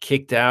gets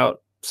kicked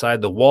outside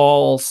the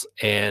walls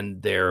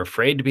and they're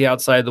afraid to be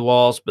outside the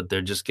walls, but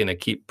they're just going to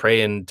keep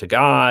praying to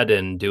God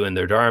and doing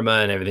their dharma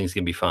and everything's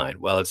going to be fine.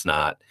 Well, it's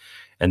not.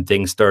 And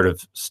things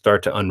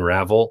start to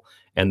unravel,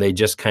 and they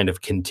just kind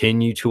of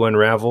continue to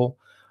unravel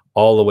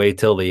all the way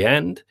till the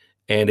end.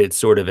 And it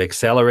sort of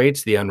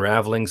accelerates. The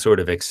unraveling sort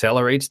of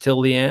accelerates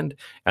till the end.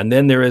 And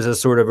then there is a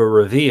sort of a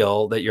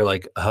reveal that you're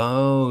like,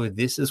 oh,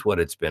 this is what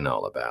it's been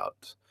all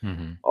about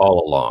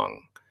all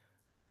along.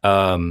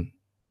 And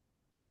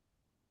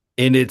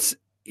it's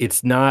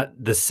not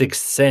The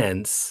Sixth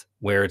Sense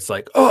where it's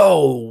like,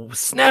 oh,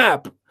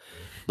 snap.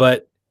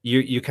 But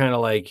you kind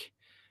of like,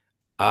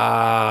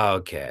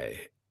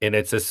 okay. And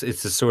it's a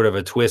sort of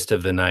a twist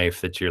of the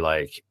knife that you're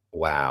like,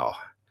 wow.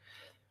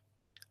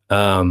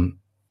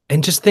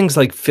 And just things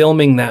like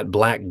filming that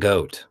black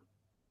goat.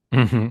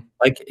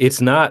 Like it's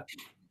not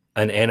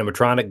an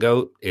animatronic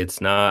goat.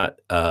 It's not,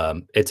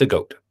 it's a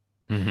goat.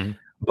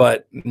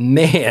 But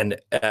man,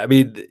 I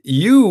mean,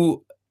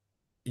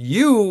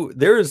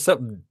 there is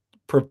something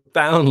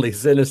profoundly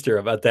sinister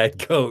about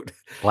that goat.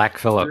 Black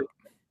Phillip.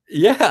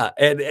 Yeah.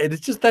 And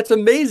it's just, that's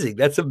amazing.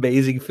 That's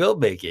amazing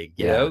filmmaking,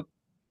 you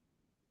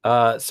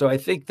know? So I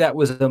think that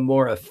was a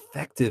more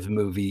effective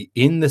movie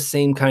in the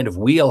same kind of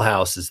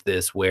wheelhouse as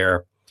this,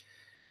 where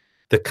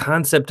the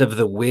concept of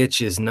the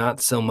witch is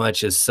not so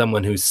much as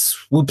someone who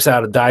swoops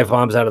out dive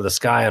bombs out of the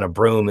sky on a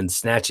broom and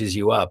snatches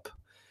you up,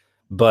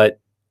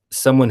 but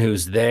someone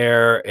who's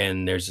there,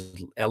 and there's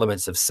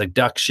elements of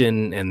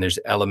seduction and there's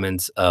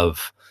elements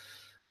of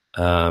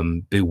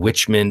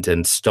bewitchment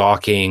and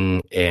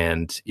stalking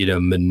and,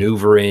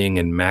 maneuvering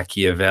and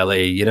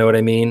Machiavelli, you know what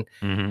I mean?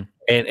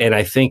 And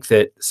I think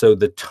that, so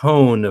the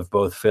tone of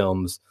both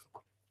films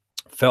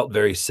felt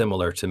very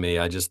similar to me.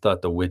 I just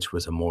thought The Witch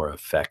was a more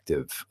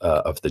effective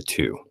of the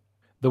two.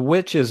 The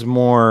Witch is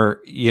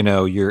more,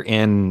 you're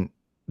in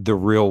the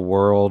real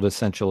world.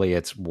 Essentially,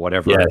 it's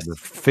whatever the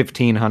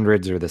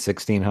 1500s or the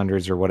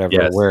 1600s or whatever.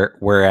 Yes.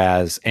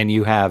 Whereas, and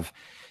you have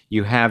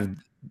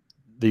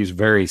these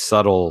very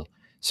subtle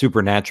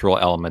supernatural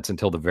elements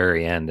until the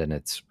very end, and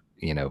it's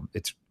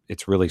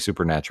really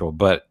supernatural.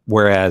 But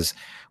whereas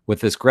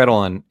with this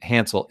Gretel and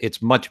Hansel,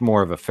 it's much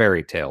more of a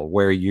fairy tale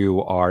where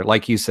you are,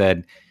 like you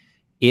said,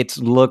 it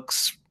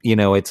looks,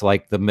 it's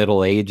like the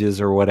Middle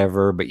Ages or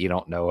whatever, but you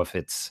don't know if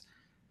it's,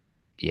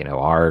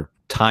 our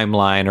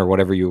timeline or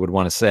whatever you would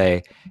want to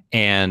say.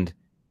 And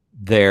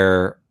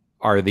there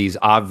are these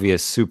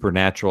obvious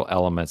supernatural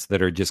elements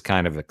that are just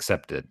kind of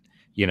accepted.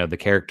 The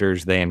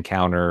characters they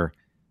encounter,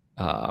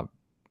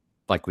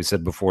 like we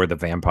said before, the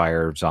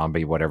vampire,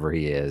 zombie, whatever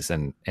he is.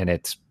 And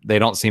they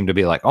don't seem to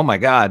be like, oh my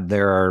God,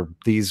 there are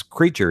these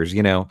creatures,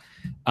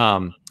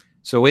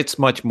 so it's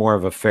much more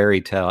of a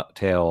fairy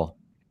tale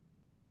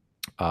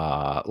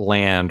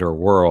land or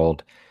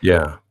world.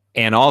 Yeah.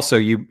 And also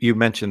you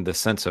mentioned the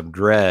sense of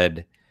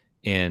dread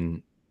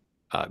in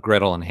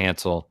Gretel and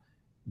Hansel.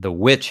 The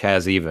Witch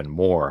has even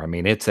more. I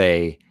mean,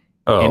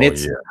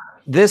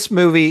 this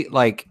movie,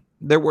 like,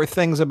 there were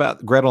things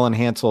about Gretel and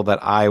Hansel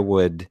that I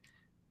would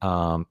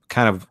kind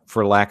of,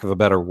 for lack of a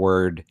better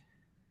word,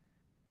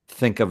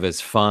 think of as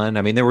fun.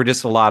 I mean, there were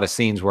just a lot of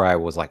scenes where I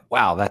was like,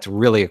 wow, that's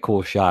really a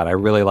cool shot. I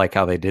really like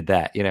how they did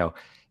that,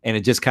 and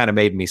it just kind of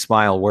made me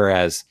smile.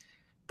 Whereas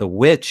The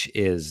Witch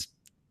is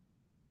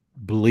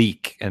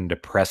bleak and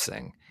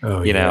depressing,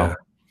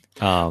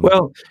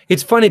 well,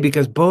 it's funny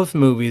because both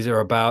movies are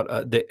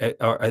about they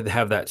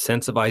have that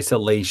sense of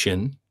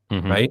isolation,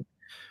 right?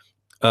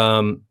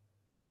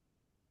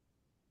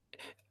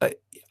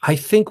 I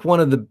think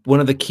one of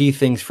the key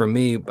things for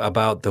me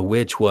about The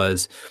Witch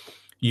was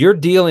you're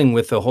dealing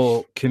with a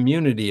whole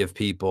community of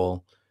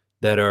people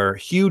that are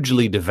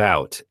hugely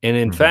devout, and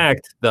in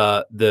fact,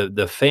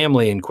 the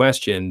family in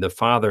question, the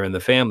father and the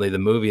family, the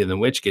movie and The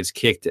Witch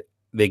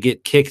they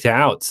get kicked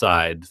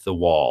outside the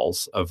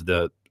walls of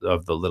the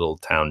little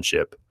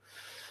township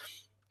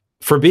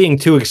for being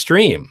too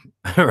extreme,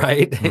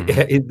 right?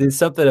 There's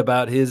something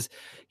about he's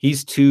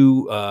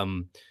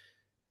too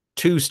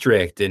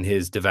strict in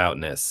his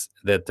devoutness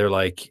that they're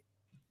like,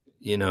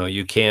 you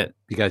got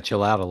to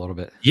chill out a little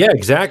bit. Yeah,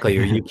 exactly.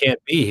 Or you can't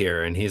be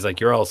here. And he's like,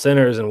 you're all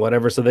sinners and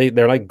whatever. So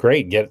they're like,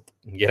 great, get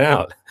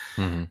out.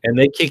 And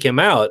they kick him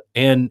out.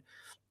 And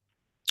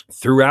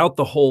throughout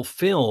the whole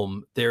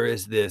film, there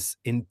is this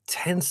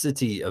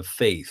intensity of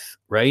faith,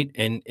 right?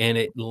 And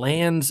it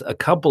lands a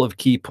couple of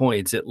key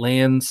points. It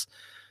lands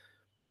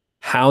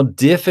how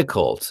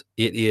difficult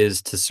it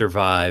is to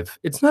survive.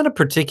 It's not a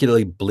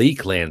particularly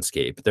bleak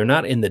landscape. They're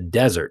not in the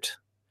desert,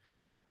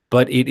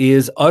 but it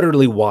is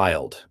utterly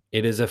wild.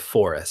 It is a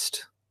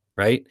forest,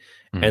 right?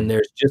 And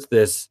there's just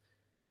this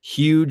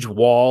huge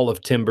wall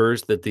of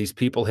timbers that these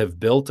people have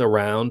built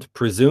around,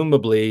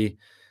 presumably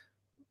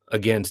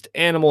against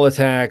animal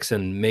attacks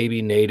and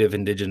maybe native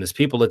indigenous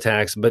people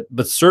attacks,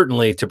 but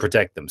certainly to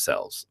protect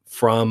themselves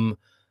from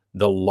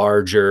the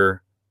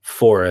larger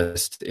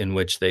forest in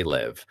which they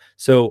live.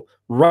 So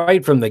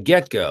right from the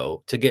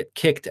get-go, to get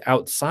kicked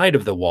outside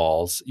of the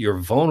walls, you're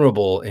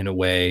vulnerable in a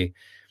way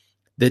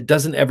that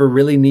doesn't ever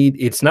really need,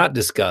 it's not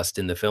discussed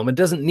in the film. It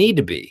doesn't need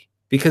to be,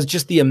 because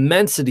just the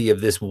immensity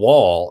of this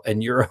wall,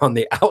 and you're on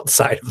the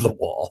outside of the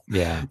wall.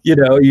 Yeah. You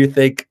know, you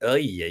think, oh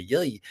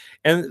yeah.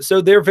 And so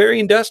they're very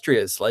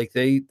industrious. Like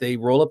they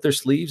roll up their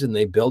sleeves and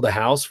they build a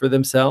house for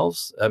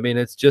themselves. I mean,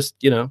 it's just,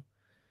 you know,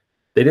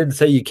 they didn't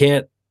say you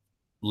can't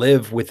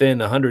live within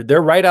 100.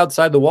 They're right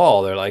outside the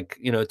wall. They're like,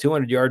 you know,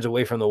 200 yards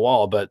away from the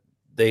wall, but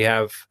they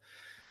have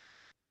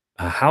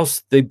a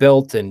house they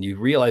built, and you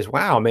realize,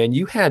 wow, man,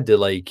 you had to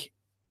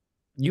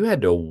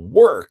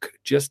work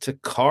just to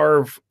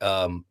carve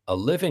a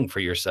living for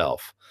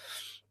yourself.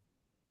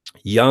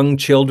 Young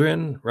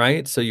children,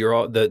 right? So you're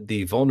all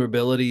the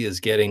vulnerability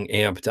is getting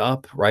amped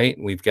up, right?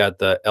 We've got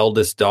the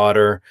eldest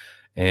daughter,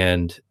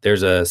 and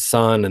there's a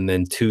son, and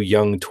then 2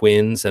 young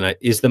twins. And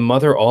is the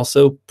mother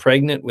also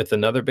pregnant with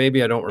another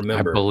baby? I don't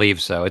remember. I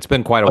believe so. It's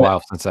been quite a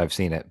while since I've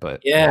seen it, but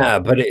yeah,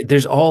 but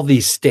there's all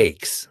these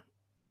stakes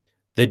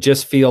that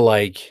just feel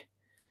like,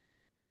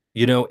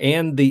 you know,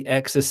 and the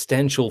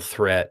existential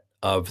threat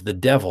of the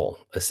devil,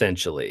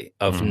 essentially,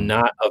 of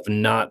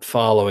not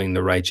following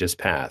the righteous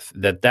path.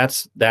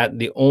 That's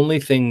the only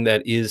thing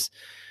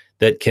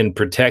that can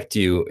protect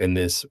you in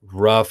this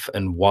rough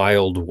and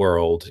wild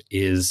world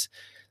is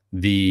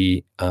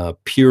the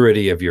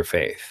purity of your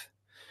faith.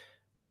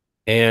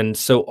 And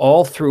so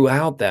all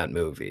throughout that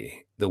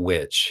movie, The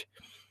Witch,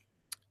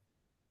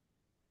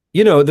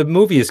 you know, the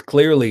movie is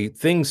clearly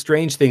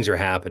strange things are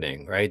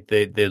happening, right?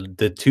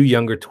 The 2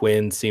 younger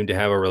twins seem to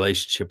have a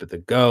relationship with the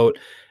goat,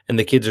 and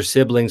the kids are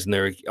siblings, and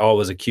they're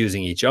always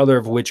accusing each other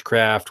of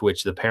witchcraft,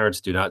 which the parents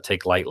do not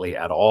take lightly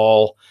at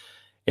all.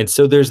 And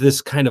so there's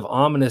this kind of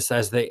ominous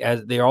as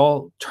they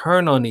all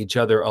turn on each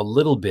other a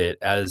little bit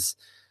as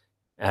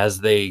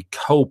they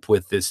cope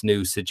with this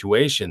new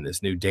situation,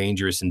 this new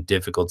dangerous and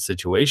difficult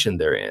situation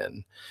they're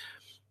in.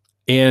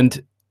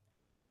 And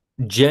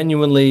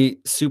genuinely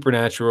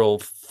supernatural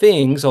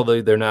things,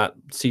 although they're not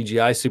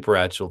CGI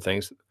supernatural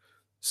things,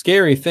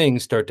 scary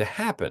things start to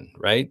happen,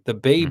 right? The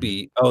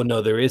baby, oh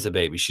no, there is a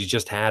baby. She's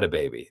just had a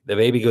baby. The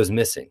baby goes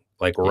missing,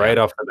 like right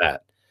off the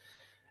bat.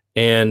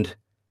 And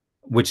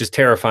which is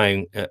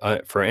terrifying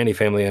for any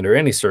family under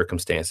any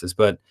circumstances.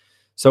 But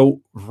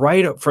so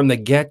right up from the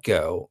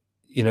get-go,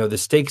 you know, the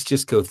stakes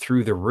just go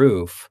through the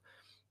roof,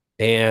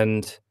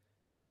 and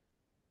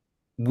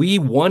we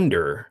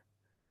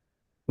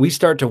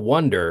start to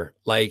wonder,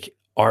 like,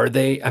 are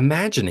they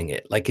imagining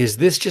it? Like, is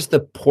this just a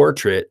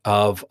portrait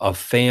of a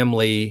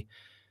family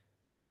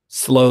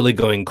slowly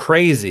going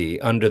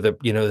crazy under the,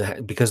 you know,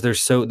 because their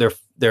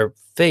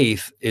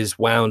faith is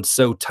wound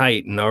so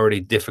tight in already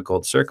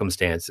difficult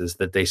circumstances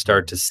that they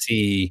start to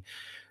see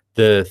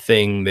the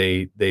thing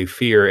they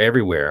fear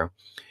everywhere.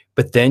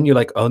 But then you're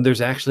like, oh,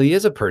 there's actually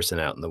is a person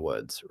out in the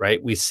woods,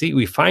 right? We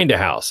find a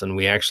house, and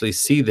we actually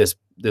see this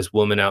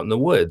woman out in the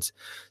woods.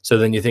 So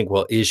then you think,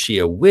 well, is she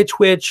a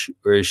witch,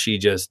 or is she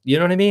just, you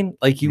know what I mean?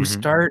 Like you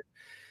start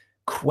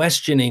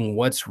questioning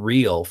what's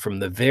real from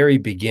the very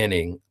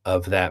beginning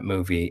of that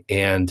movie,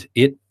 and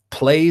it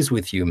plays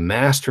with you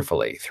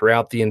masterfully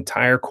throughout the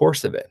entire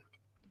course of it.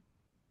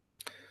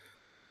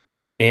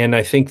 And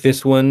I think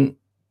this one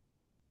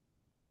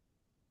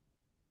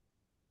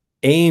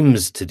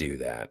aims to do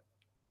that,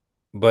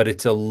 but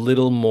it's a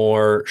little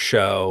more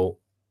show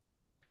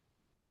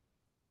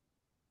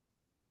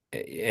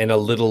and a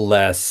little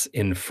less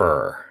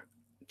infer.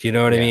 Do you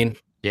know what I mean?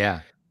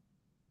 Yeah.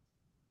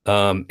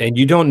 And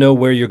you don't know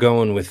where you're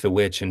going with The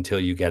Witch until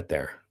you get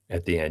there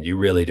at the end. You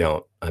really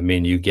don't. I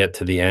mean, you get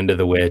to the end of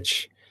The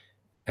Witch,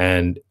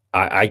 and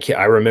I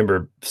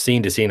remember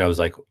scene to scene, I was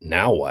like,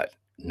 now what?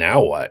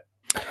 Now what?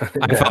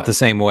 I felt the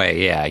same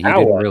way. Yeah.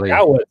 Now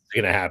what's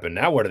going to happen?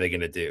 Now what are they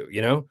going to do?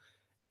 You know?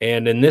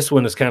 And in this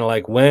one, it's kind of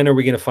like, when are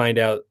we going to find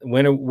out?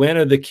 When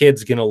are the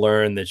kids going to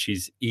learn that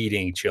she's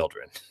eating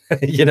children?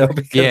 You know?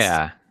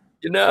 Because,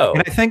 you know.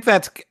 And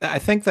I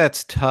think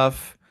that's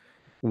tough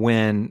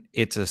when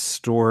it's a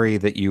story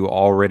that you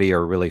already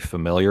are really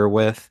familiar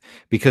with,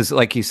 because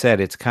like you said,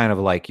 it's kind of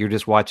like you're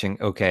just watching,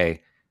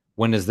 okay,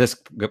 when is this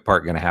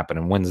part going to happen?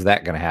 And when's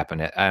that going to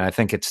happen? And I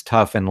think it's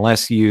tough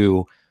unless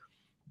you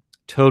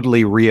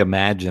totally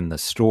reimagine the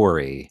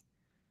story,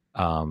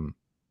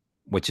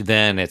 which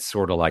then it's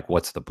sort of like,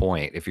 what's the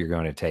point if you're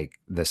going to take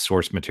the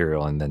source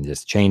material and then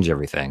just change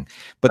everything?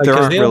 But there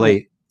aren't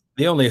really,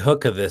 the only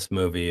hook of this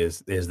movie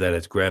is that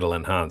it's Gretel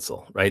and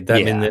Hansel, right?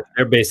 That, I mean, Yeah.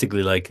 they're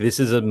basically like, this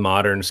is a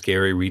modern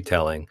scary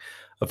retelling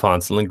of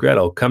Hansel and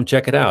Gretel. Come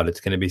check it out.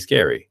 It's going to be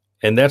scary.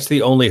 And that's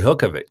the only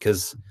hook of it,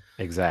 because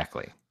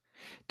Exactly.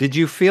 Did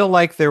you feel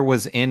like there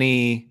was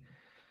any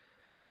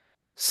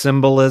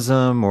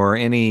symbolism or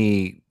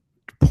any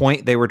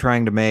point they were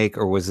trying to make,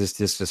 or was this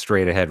just a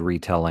straight ahead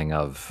retelling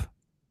of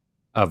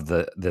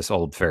this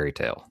old fairy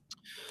tale?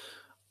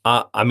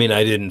 I mean,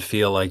 I didn't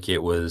feel like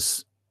it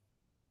was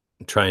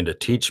trying to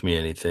teach me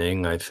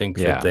anything. I think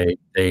that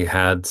they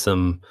had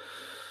some.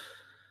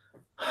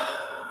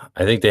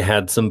 I think they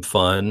had some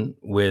fun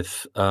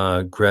with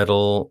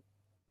Gretel,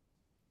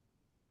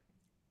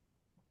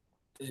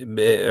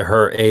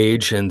 her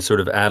age and sort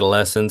of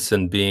adolescence,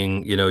 and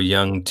being,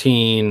 young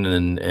teen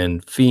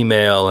and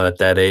female at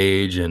that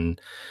age,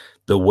 and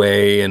the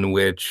way in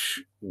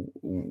which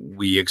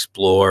we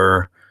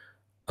explore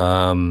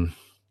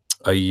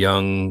a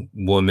young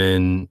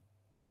woman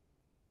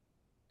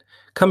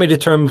coming to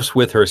terms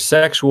with her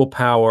sexual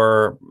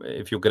power,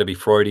 if you're going to be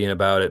Freudian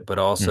about it, but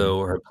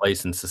also her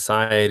place in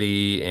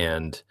society,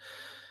 and,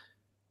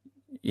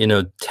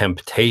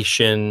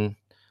 temptation,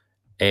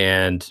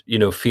 and,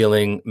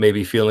 feeling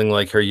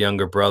like her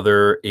younger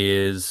brother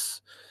is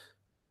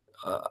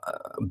a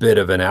bit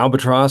of an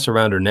albatross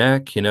around her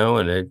neck,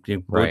 and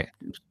it Right.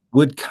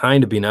 would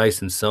kind of be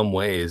nice in some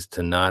ways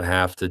to not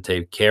have to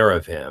take care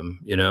of him,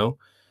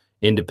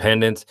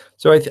 independence.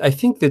 So I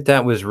think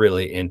that was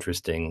really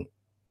interesting.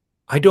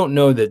 I don't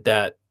know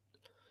that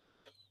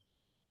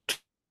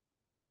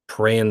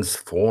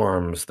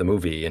transforms the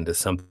movie into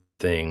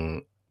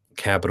something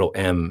capital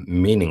M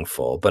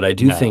meaningful, but I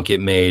do No. think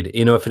it made,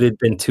 if it had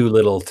been two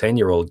little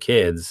 10-year-old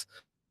kids,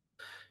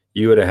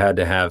 you would have had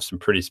to have some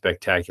pretty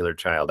spectacular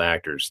child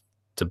actors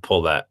to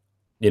pull that,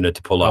 to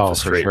pull off Oh, a for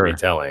straight sure.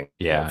 retelling.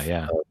 Yeah, of-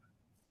 yeah.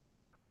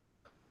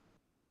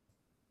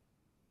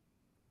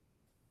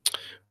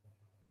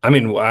 I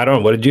mean, I don't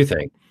know. What did you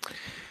think?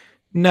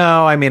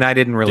 No, I mean, I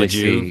didn't really Did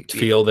you see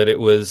feel that it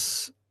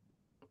was?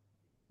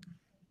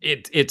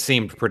 it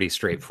seemed pretty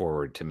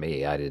straightforward to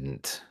me. I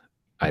didn't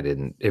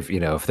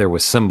if there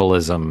was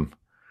symbolism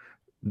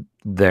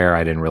there,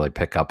 I didn't really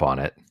pick up on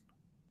it.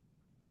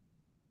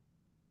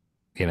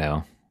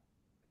 And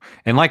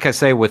like I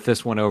say, with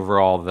this one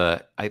overall,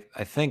 I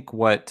think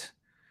what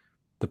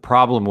the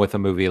problem with a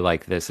movie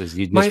like this is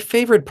My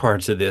favorite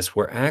parts of this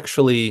were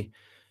actually,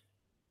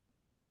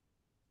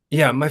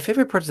 my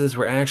favorite parts of this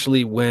were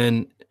actually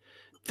when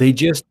they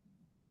just.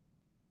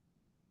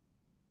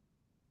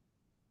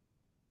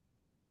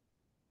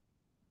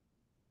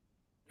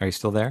 Are you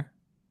still there?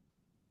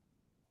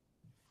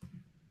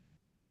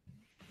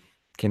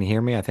 Can you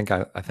hear me? I think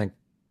I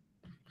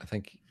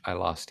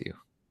lost you.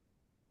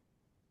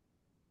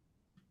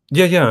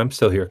 Yeah, I'm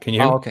still here. Can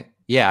you hear me? Okay.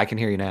 Yeah, I can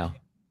hear you now.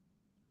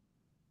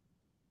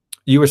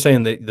 You were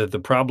saying that the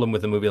problem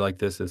with a movie like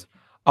this is.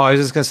 Oh, I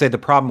was just going to say the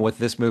problem with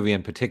this movie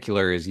in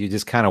particular is you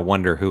just kind of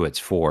wonder who it's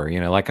for.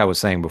 Like I was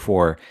saying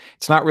before,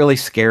 it's not really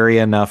scary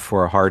enough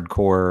for a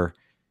hardcore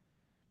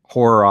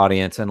horror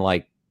audience, and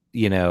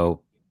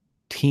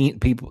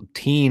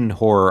teen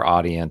horror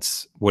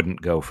audience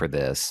wouldn't go for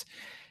this.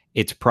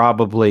 It's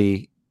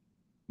probably,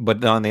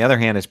 but on the other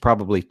hand, it's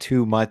probably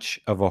too much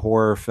of a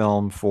horror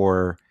film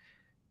for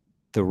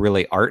the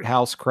really art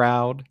house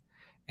crowd,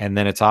 and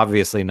then it's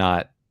obviously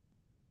not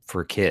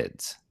for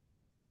kids.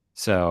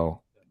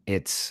 So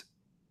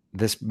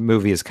this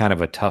movie is kind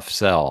of a tough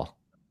sell,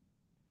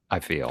 I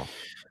feel.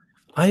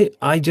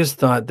 I just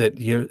thought that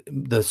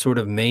the sort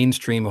of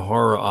mainstream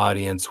horror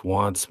audience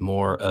wants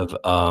more of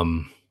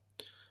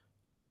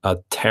a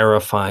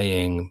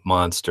terrifying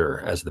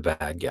monster as the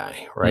bad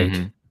guy, right?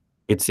 Mhm.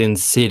 It's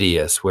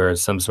Insidious, where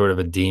it's some sort of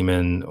a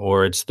demon,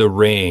 or it's The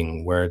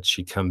Ring, where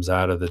she comes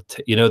out of the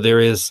there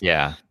is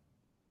Yeah.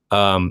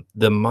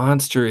 the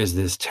monster is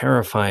this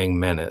terrifying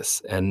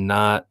menace, and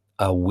not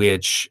a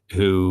witch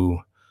who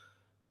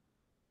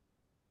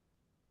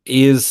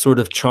is sort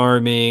of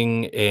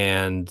charming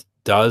and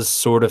does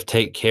sort of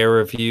take care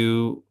of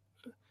you.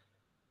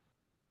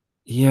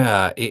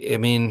 Yeah, I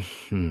mean,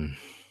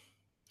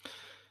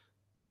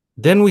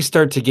 then we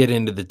start to get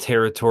into the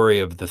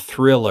territory of the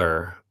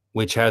thriller,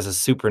 which has a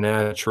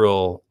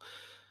supernatural,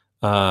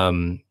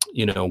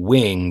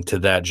 wing to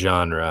that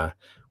genre,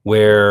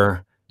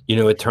 where,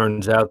 it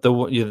turns out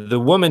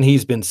the woman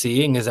he's been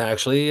seeing is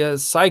actually a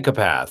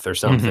psychopath or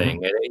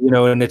something.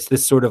 And it's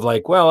this sort of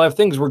like, well, if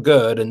things were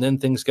good, and then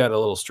things got a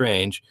little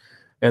strange,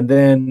 and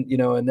then,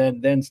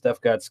 and then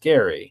stuff got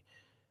scary.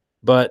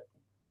 But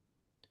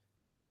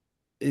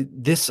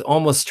this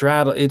almost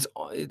straddle.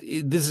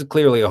 This is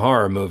clearly a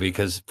horror movie,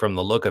 because from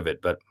the look of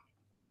it, but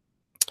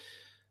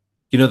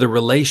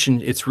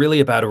it's really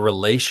about a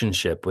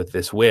relationship with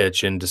this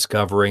witch, and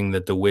discovering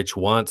that the witch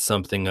wants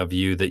something of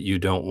you that you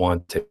don't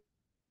want to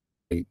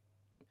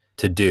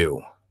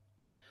do.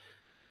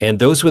 And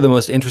those were the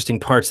most interesting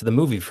parts of the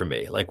movie for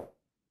me. Like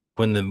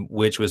when the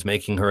witch was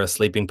making her a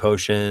sleeping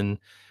potion,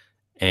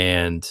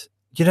 and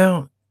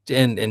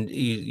and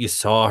you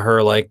saw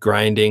her like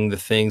grinding the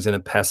things in a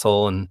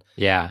pestle, and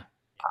Yeah.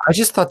 I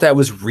just thought that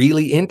was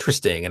really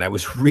interesting, and I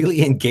was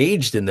really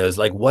engaged in those.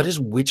 Like, what does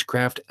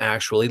witchcraft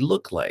actually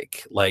look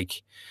like?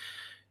 Like,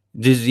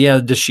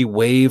 does she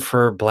wave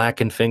her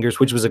blackened fingers,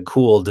 which was a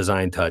cool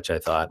design touch, I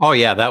thought. Oh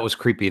yeah, that was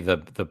creepy. The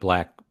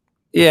black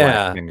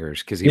Yeah,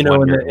 fingers, because you know, and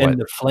wondered and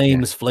the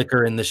flames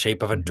flicker in the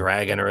shape of a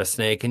dragon or a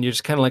snake, and you're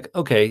just kind of like,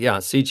 okay, yeah,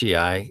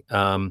 CGI.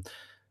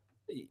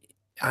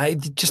 I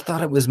just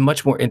thought it was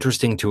much more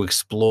interesting to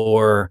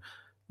explore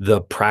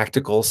the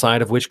practical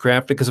side of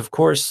witchcraft, because, of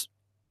course,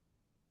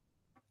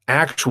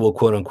 actual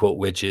quote unquote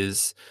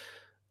witches,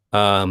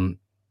 I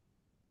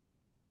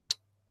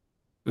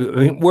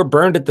mean, we're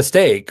burned at the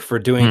stake for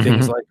doing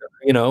things like,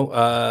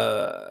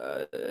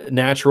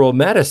 natural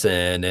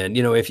medicine. And,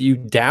 if you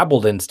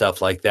dabbled in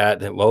stuff like that,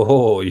 then,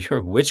 whoa,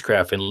 you're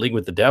witchcraft in league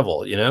with the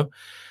devil,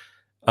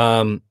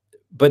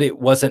 but it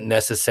wasn't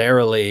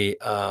necessarily,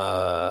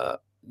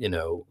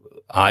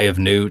 Eye of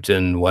Newt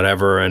and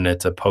whatever, and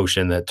it's a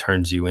potion that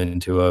turns you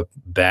into a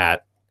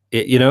bat,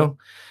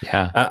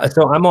 Yeah.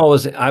 So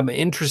I'm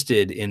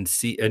interested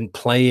in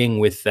playing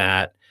with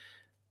that.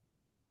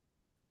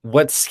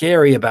 What's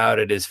scary about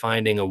it is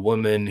finding a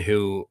woman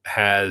who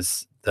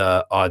has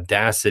the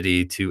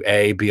audacity to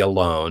be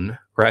alone,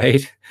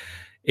 right?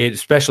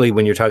 Especially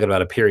when you're talking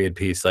about a period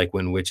piece, like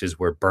when witches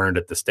were burned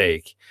at the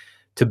stake,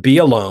 to be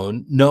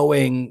alone,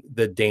 knowing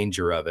the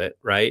danger of it,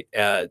 right?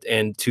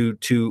 And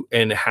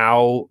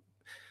how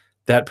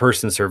that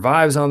person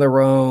survives on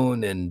their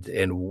own,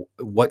 and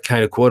what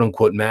kind of quote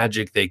unquote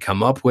magic they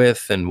come up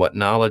with, and what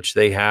knowledge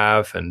they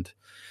have. And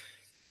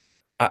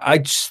I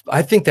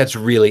think that's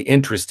really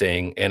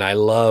interesting. And I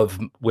love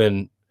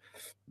when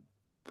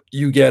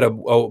you get a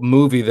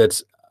movie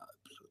that's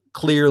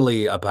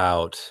clearly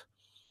about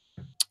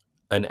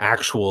an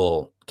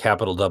actual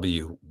capital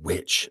W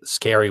witch,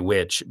 scary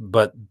witch,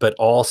 but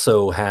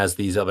also has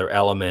these other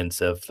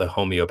elements of the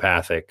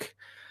homeopathic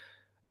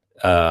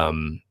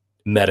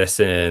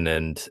medicine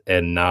and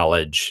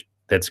knowledge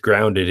that's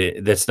grounded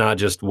in, that's not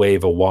just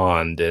wave a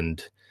wand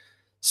and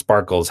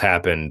sparkles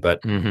happen, but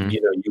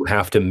you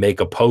have to make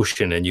a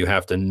potion, and you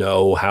have to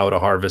know how to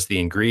harvest the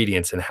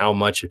ingredients and how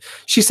much.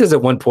 She says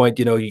at one point,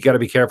 you got to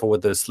be careful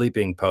with those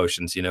sleeping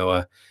potions,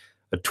 a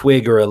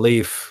twig or a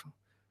leaf,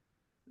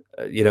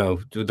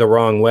 the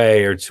wrong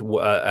way, or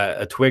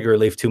a twig or a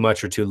leaf too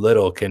much or too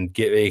little can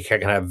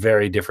have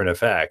very different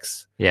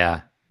effects.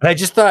 Yeah. And I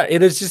just thought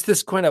it was just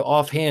this kind of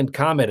offhand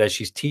comment as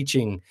she's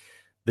teaching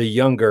the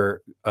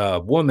younger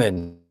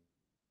woman,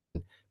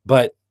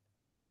 but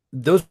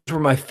those were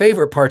my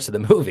favorite parts of the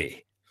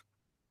movie.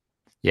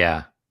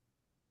 Yeah.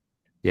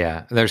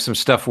 Yeah. There's some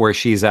stuff where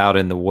she's out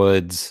in the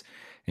woods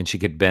and she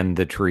could bend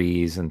the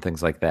trees and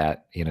things like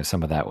that.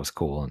 Some of that was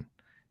cool. And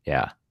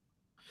yeah.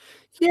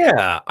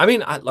 Yeah. I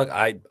mean,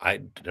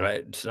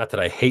 it's not that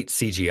I hate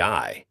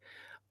CGI.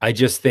 I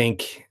just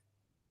think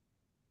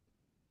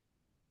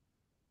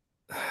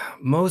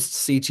most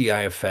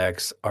CGI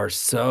effects are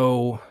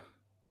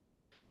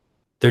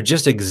they're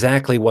just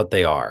exactly what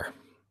they are.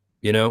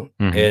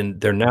 And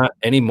they're not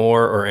any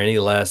more or any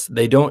less.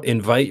 They don't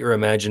invite your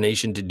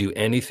imagination to do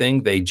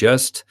anything. They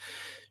just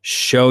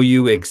show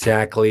you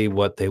exactly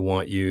what they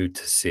want you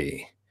to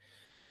see.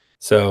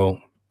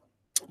 So,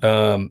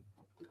 I'm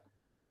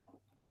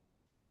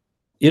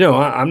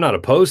not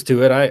opposed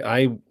to it.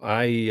 I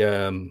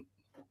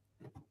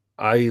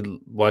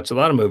watch a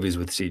lot of movies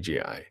with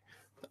CGI.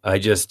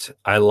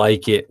 I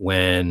like it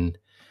when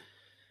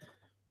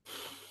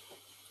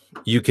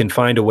you can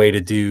find a way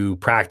to do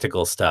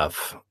practical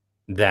stuff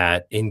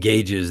that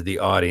engages the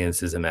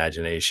audience's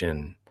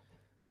imagination.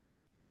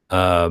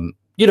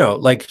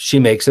 Like she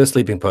makes a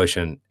sleeping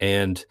potion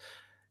and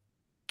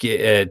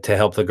to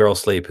help the girl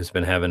sleep who's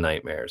been having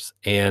nightmares.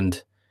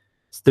 And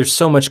there's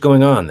so much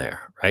going on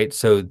there, right?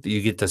 So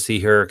you get to see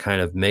her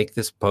kind of make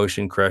this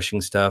potion, crushing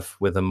stuff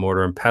with a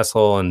mortar and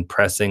pestle and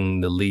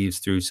pressing the leaves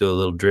through so a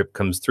little drip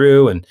comes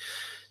through. And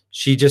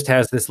she just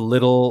has this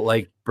little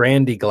like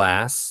brandy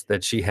glass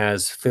that she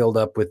has filled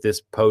up with this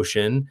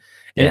potion.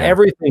 And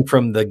everything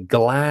from the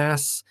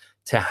glass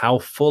to how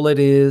full it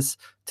is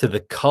to the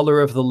color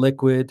of the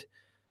liquid,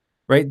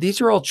 right? These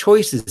are all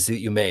choices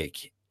that you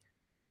make.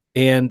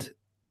 And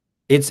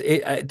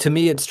to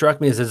me, it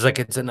struck me as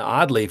it's an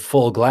oddly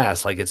full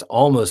glass, like it's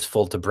almost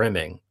full to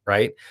brimming,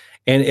 right?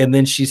 And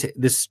then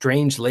this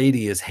strange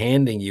lady is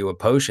handing you a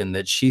potion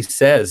that she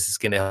says is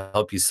going to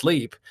help you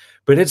sleep,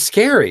 but it's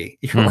scary.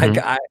 You're like,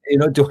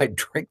 do I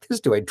drink this?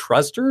 Do I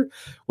trust her?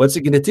 What's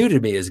it going to do to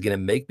me? Is it going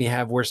to make me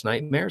have worse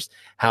nightmares?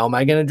 How am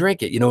I going to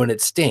drink it? And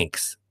it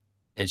stinks.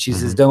 And she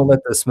says, don't let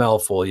the smell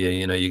fool you.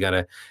 You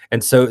gotta.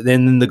 And so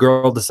then the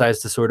girl decides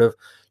to sort of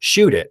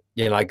shoot it,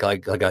 like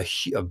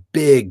a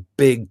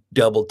big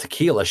double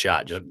tequila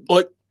shot, just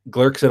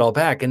glurks it all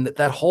back. And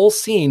that whole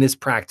scene is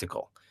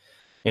practical.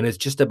 And it's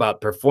just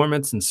about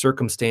performance and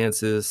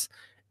circumstances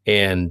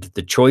and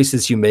the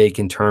choices you make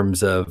in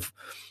terms of,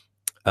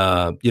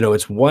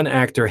 it's one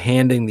actor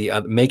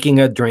making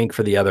a drink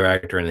for the other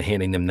actor and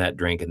handing them that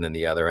drink, and then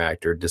the other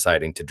actor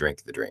deciding to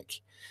drink the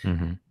drink.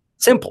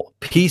 Simple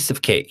piece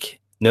of cake.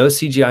 no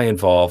CGI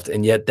involved,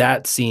 and yet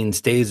that scene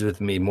stays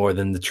with me more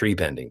than the tree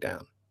bending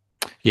down.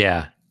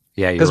 Yeah,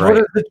 you're Because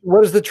right.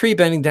 what does the tree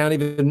bending down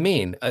even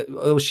mean?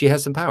 Oh, she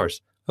has some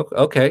powers.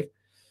 Okay.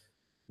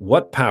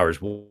 What powers?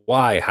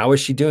 Why? How is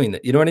she doing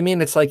that? You know what I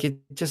mean? It's like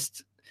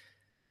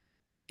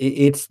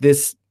it's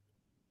this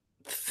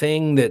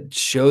thing that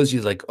shows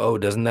you like, oh,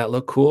 doesn't that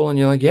look cool? And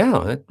you're like,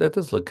 yeah, that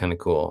does look kind of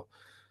cool.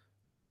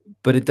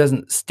 But it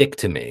doesn't stick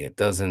to me. It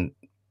doesn't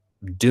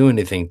do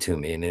anything to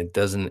me, and it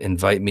doesn't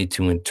invite me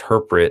to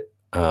interpret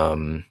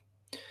a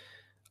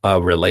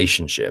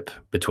relationship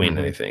between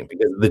anything,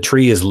 because the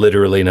tree is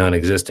literally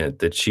non-existent.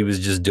 That she was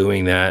just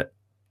doing that,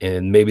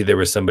 and maybe there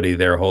was somebody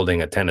there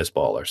holding a tennis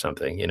ball or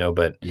something,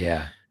 but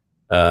Yeah.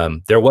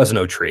 there was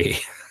no tree.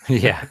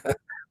 Yeah.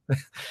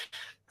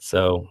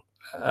 So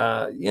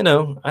I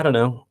don't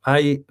know.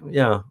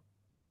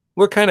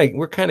 We're kind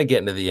of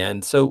getting to the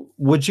end. So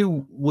would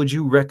you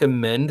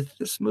recommend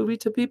this movie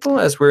to people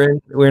as we're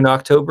in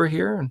October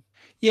here?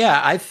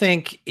 Yeah, I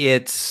think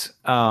it's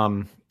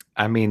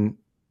I mean,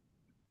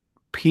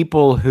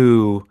 people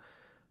who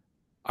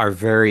are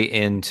very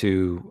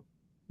into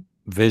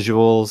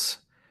visuals,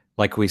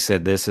 like we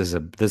said, this is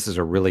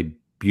a really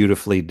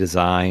beautifully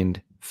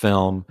designed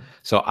film.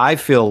 So I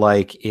feel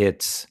like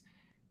it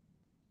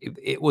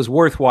was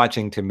worth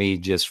watching to me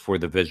just for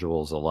the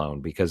visuals alone,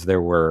 because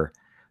there were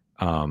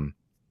I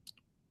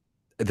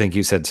think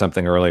you said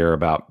something earlier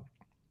about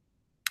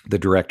the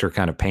director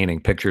kind of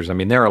painting pictures. I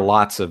mean, there are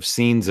lots of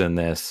scenes in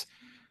this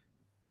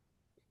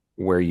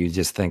where you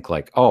just think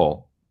like,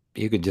 oh,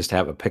 you could just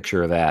have a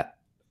picture of that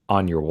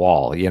on your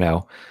wall,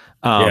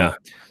 Yeah.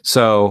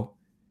 So,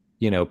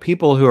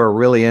 people who are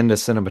really into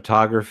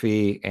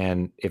cinematography,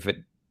 and if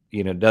it,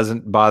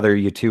 doesn't bother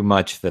you too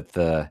much that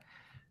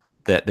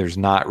there's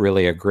not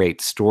really a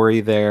great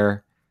story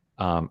there,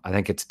 I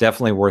think it's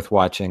definitely worth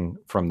watching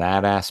from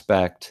that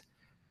aspect.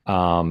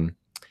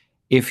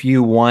 If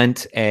you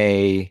want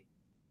this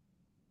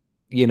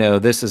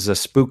is a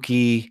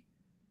spooky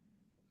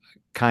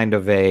kind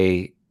of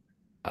a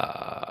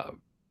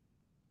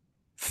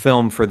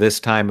film for this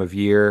time of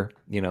year,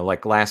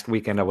 like last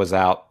weekend I was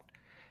out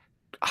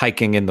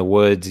hiking in the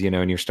woods,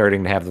 and you're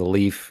starting to have the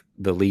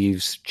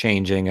leaves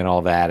changing and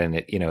all that.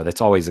 And that's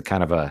always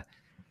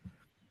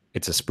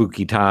it's a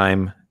spooky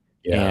time.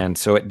 Yeah. And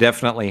so it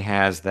definitely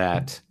has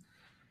that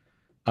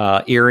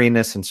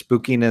eeriness and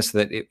spookiness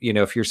that,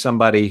 if you're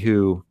somebody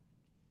who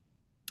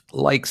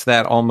likes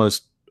that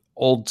almost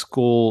old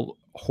school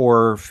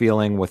horror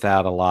feeling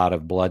without a lot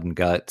of blood and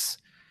guts,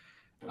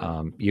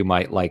 you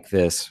might like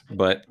this.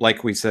 But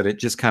like we said, it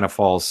just kind of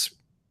falls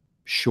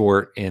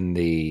short in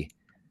the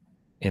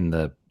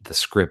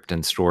script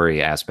and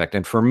story aspect.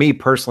 And for me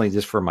personally,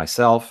 just for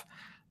myself,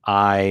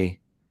 I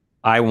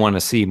want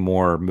to see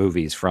more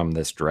movies from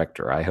this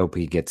director. I hope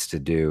he gets to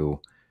do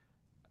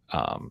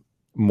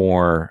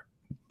more,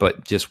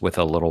 but just with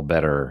a little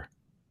better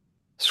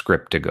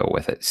script to go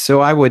with it. So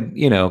I would,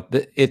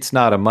 it's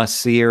not a must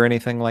see or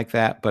anything like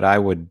that, but I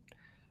would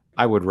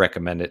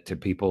recommend it to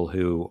people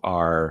who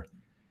are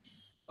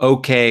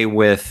okay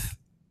with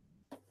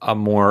a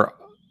more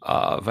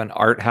of an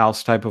art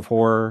house type of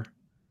horror.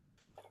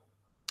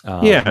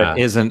 That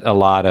isn't a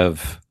lot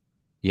of,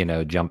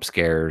 jump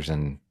scares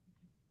and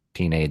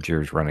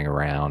teenagers running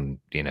around,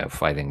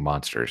 fighting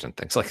monsters and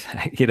things like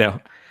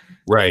that,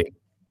 Right.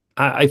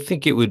 I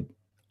think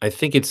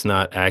it's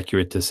not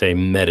accurate to say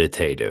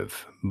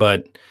meditative,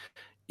 but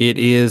it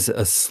is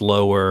a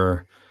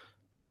slower,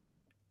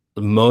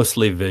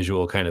 mostly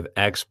visual kind of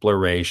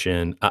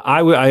exploration.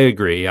 I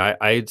agree.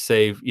 I'd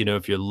say,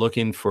 if you're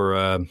looking for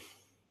an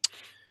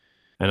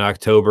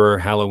October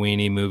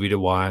Halloween-y movie to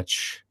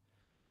watch,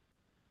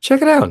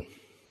 check it out.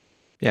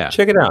 Yeah.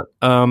 Check it out.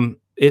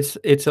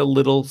 It's a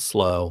little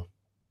slow.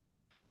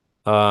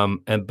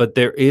 But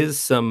there is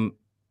some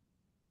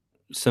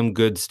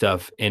good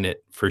stuff in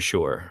it for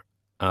sure.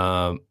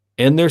 And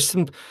there's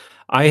some,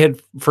 I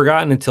had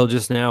forgotten until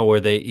just now, where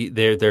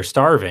they're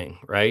starving,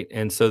 right?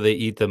 And so they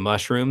eat the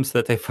mushrooms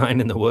that they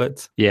find in the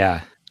woods.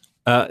 Yeah.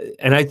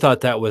 And I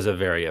thought that was a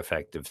very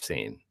effective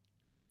scene.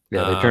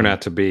 Yeah, they turn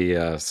out to be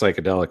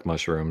psychedelic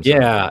mushrooms.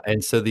 Yeah,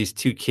 and so these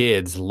two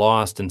kids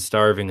lost and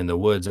starving in the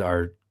woods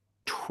are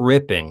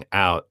tripping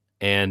out,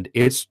 and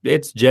it's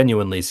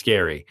genuinely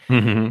scary.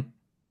 Mm-hmm.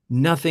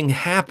 Nothing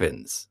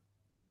happens,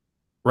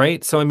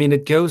 right? So I mean,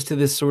 it goes to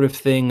this sort of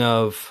thing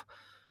of,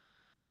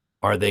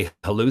 are they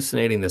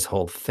hallucinating this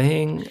whole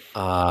thing?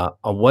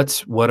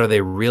 What are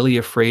they really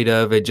afraid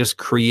of? It just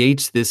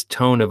creates this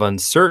tone of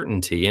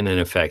uncertainty in an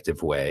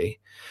effective way,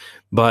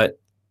 but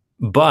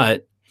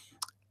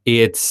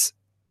it's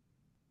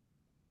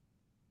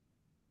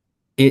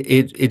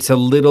a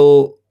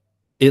little,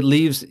 it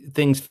leaves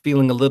things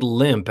feeling a little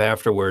limp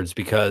afterwards,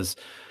 because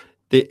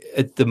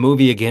the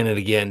movie again and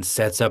again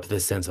sets up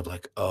this sense of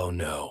like, oh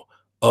no,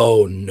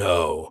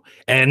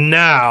 and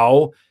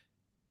now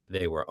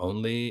they were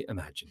only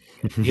imagining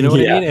it. You know what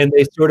I mean? And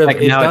they sort of,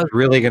 like, now it's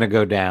really going to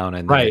go down,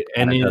 and right,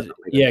 and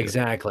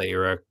exactly.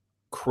 Or a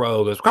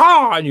crow goes,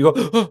 ah, and you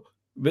go, oh.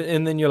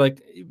 And then you're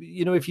like,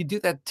 if you do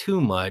that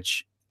too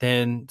much,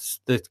 then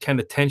the kind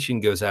of tension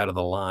goes out of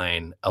the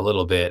line a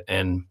little bit.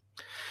 And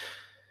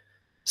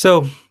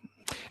so,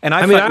 And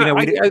I mean,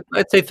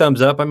 I'd say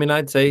thumbs up. I mean,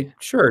 I'd say,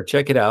 sure,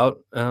 check it out.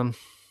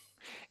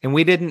 And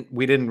we didn't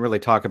really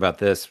talk about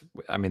this.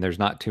 I mean, there's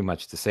not too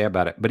much to say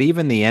about it, but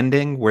even the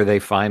ending where they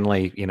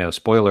finally,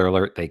 spoiler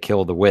alert, they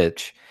kill the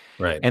witch.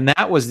 Right. And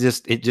that was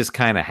it just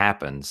kind of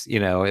happens.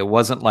 It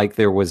wasn't like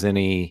there was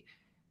any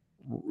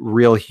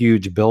real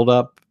huge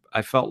buildup.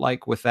 I felt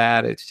like with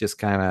that, it's just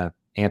kind of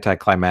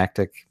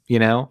anticlimactic,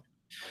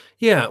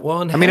 Yeah.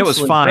 Well, and I mean, it was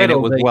Hansel and fine. Gretel,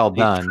 It was they- well they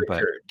done, trick but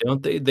her,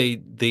 don't they?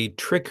 They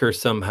trick her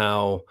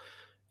somehow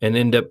and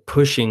end up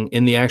pushing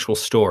in the actual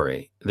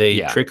story. They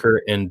Yeah. trick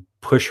her and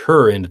push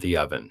her into the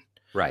oven.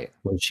 right.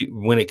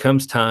 When it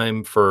comes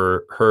time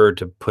for her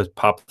to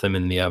pop them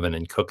in the oven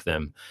and cook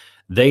them,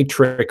 they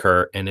trick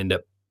her and end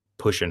up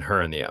pushing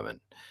her in the oven.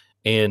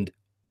 And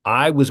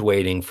I was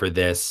waiting for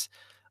this.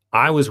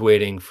 I was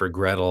waiting for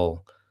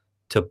Gretel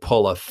to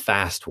pull a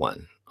fast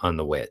one on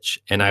the witch.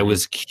 And I Mhm.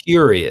 was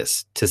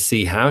curious to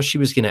see how she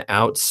was going to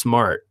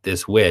outsmart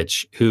this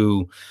witch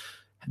who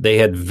they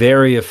had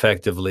very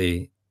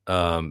effectively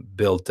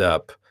built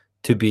up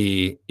to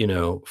be,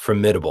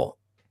 formidable,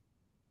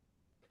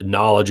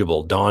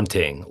 knowledgeable,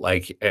 daunting.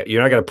 Like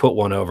you're not going to put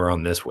one over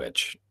on this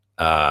witch.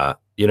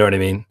 You know what I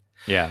mean?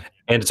 Yeah.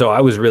 And so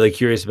I was really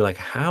curious to be like,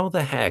 how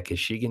the heck is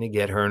she going to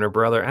get her and her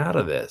brother out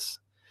of this?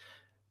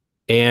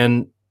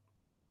 And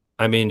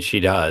I mean, she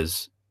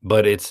does,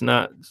 but it's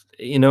not,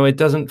 it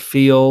doesn't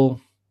feel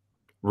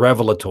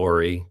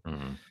revelatory.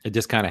 Mhm. It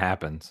just kind of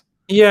happens.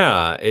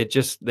 Yeah.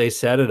 They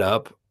set it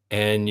up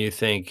and you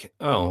think,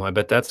 oh, I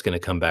bet that's going to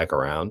come back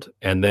around.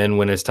 And then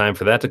when it's time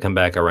for that to come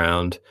back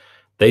around,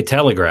 they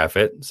telegraph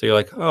it. So you're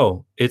like,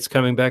 oh, it's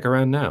coming back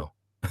around now.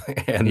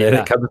 And then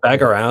Yeah. it comes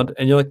back around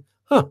and you're like,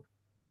 huh.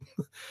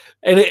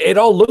 And it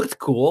all looked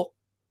cool.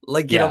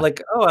 Like, Yeah.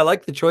 oh, I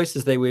like the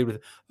choices they made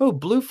with, oh,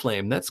 blue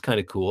flame. That's kind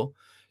of cool.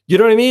 You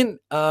know what I mean?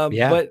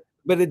 Yeah.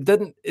 But it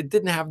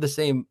didn't have the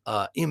same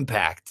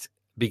impact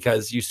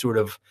because you sort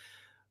of,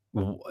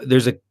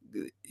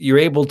 you're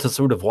able to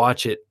sort of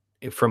watch it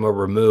from a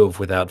remove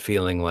without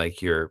feeling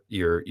like you're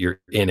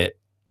in it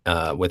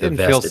with Didn't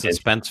a feel vested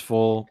interest.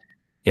 suspenseful,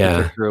 Yeah.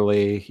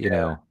 particularly,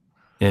 Yeah.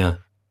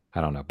 I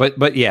don't know.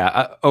 But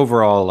yeah,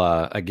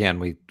 overall, again,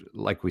 we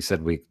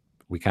said,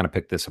 we kind of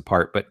picked this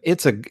apart, but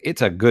it's a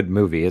good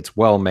movie. It's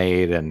well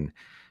made, and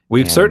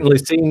We've certainly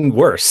seen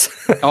worse.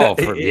 Oh,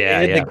 in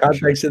the for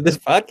context of this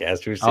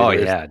podcast, we've seen oh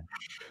worse. yeah,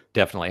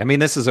 definitely. I mean,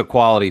 this is a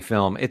quality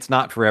film. It's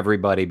not for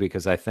everybody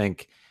because I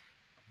think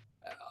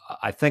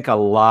a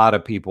lot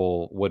of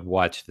people would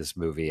watch this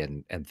movie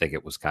and think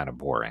it was kind of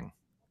boring.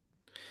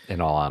 In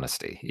all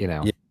honesty,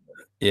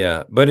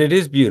 Yeah, but it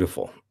is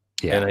beautiful.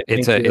 Yeah, And I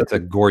it's think, a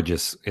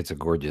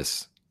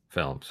gorgeous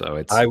film. So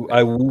it's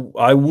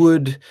I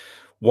would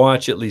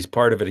watch at least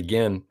part of it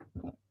again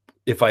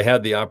if I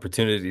had the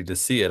opportunity to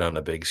see it on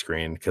a big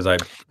screen because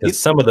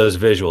some of those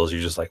visuals you're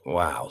just like,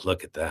 wow,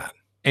 look at that.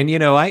 and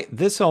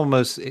this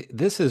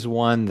is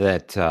one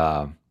that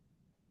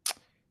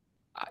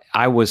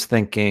I was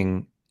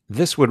thinking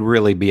this would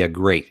really be a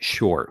great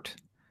short.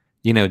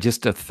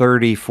 Just a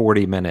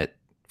 30-40 minute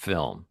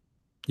film.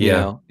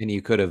 And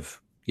you could have,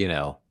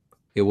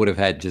 it would have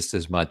had just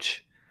as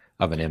much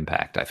of an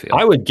impact, I feel.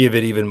 I would give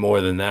it even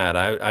more than that.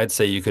 I'd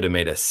say you could have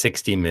made a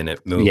 60-minute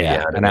movie.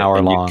 Yeah, out of an it, hour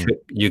and long.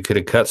 You could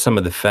have cut some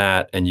of the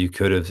fat, and you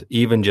could have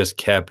even just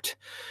kept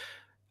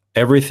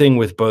everything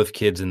with both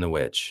kids and the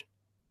witch.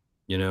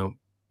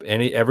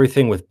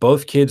 Everything with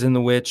both kids and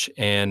the witch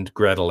and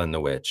Gretel and the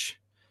witch.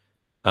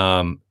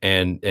 And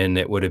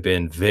it would have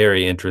been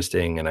very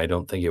interesting, and I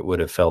don't think it would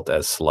have felt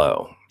as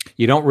slow.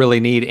 You don't really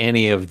need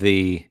any of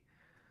the.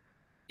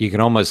 You can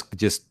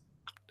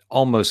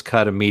almost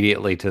cut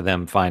immediately to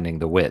them finding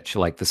the witch,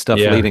 like the stuff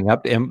leading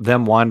up and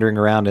them wandering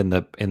around in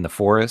the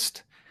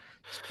forest.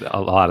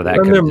 A lot of that,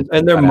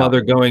 and their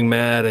mother going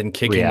mad and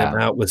kicking Yeah. them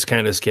out was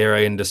kind of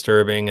scary and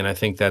disturbing, and I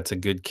think that's a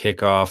good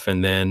kickoff.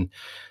 And then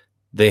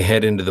they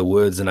head into the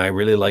woods, and I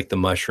really like the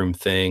mushroom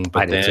thing.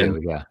 But I did then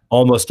too. Yeah,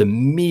 almost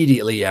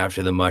immediately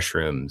after the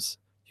mushrooms,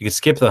 you could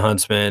skip the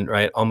huntsman,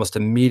 right? Almost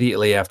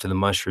immediately after the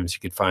mushrooms, you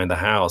could find the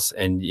house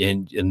and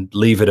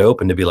leave it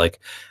open to be like,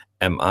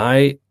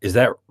 is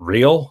that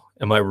real?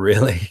 Am I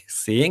really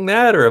seeing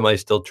that? Or am I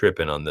still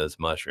tripping on those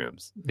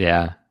mushrooms?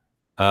 yeah.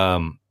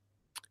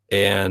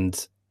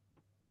 And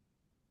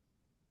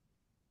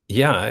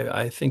yeah,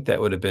 I think that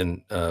would have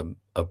been a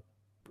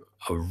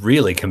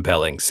really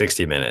compelling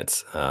 60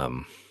 minutes.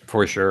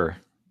 For sure.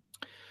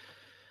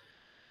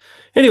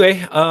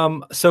 Anyway,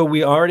 so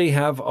we already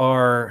have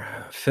our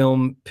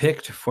film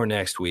picked for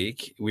next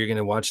week. We're going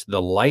to watch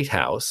The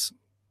Lighthouse.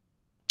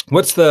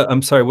 What's the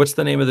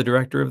name of the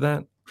director of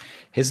that?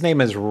 His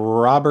name is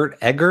Robert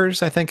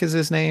Eggers, I think is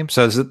his name.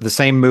 So is it the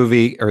same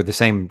movie or the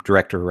same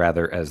director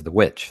rather as The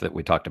Witch that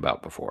we talked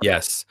about before?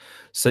 Yes.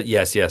 So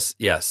yes.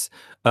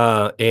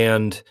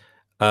 And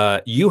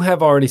you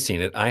have already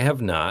seen it. I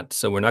have not.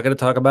 So we're not going to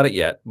talk about it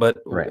yet. But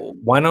Right.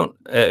 why don't,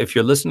 if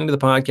you're listening to the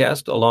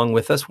podcast along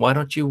with us, why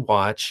don't you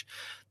watch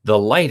The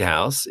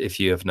Lighthouse, if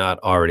you have not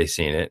already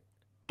seen it.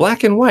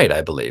 Black and white,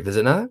 I believe, is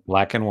it not?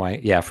 Black and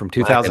white. Yeah, from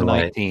Black and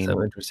white. 2019.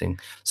 So interesting.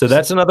 So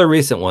that's another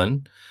recent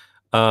one.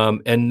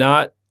 And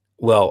not,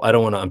 well, I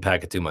don't want to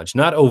unpack it too much.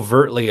 Not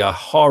overtly a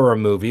horror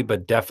movie,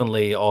 but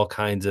definitely all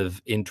kinds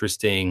of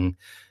interesting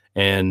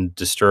and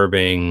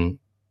disturbing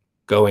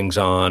goings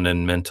on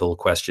and mental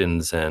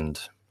questions, and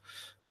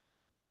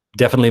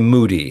definitely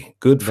moody.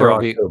 Good for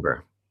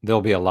October.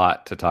 There'll be a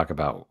lot to talk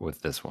about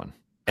with this one.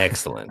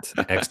 Excellent.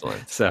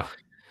 Excellent.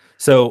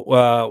 So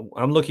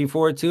I'm looking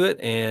forward to it,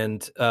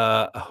 and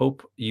I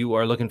hope you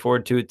are looking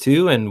forward to it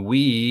too. And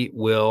we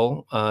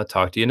will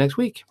talk to you next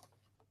week.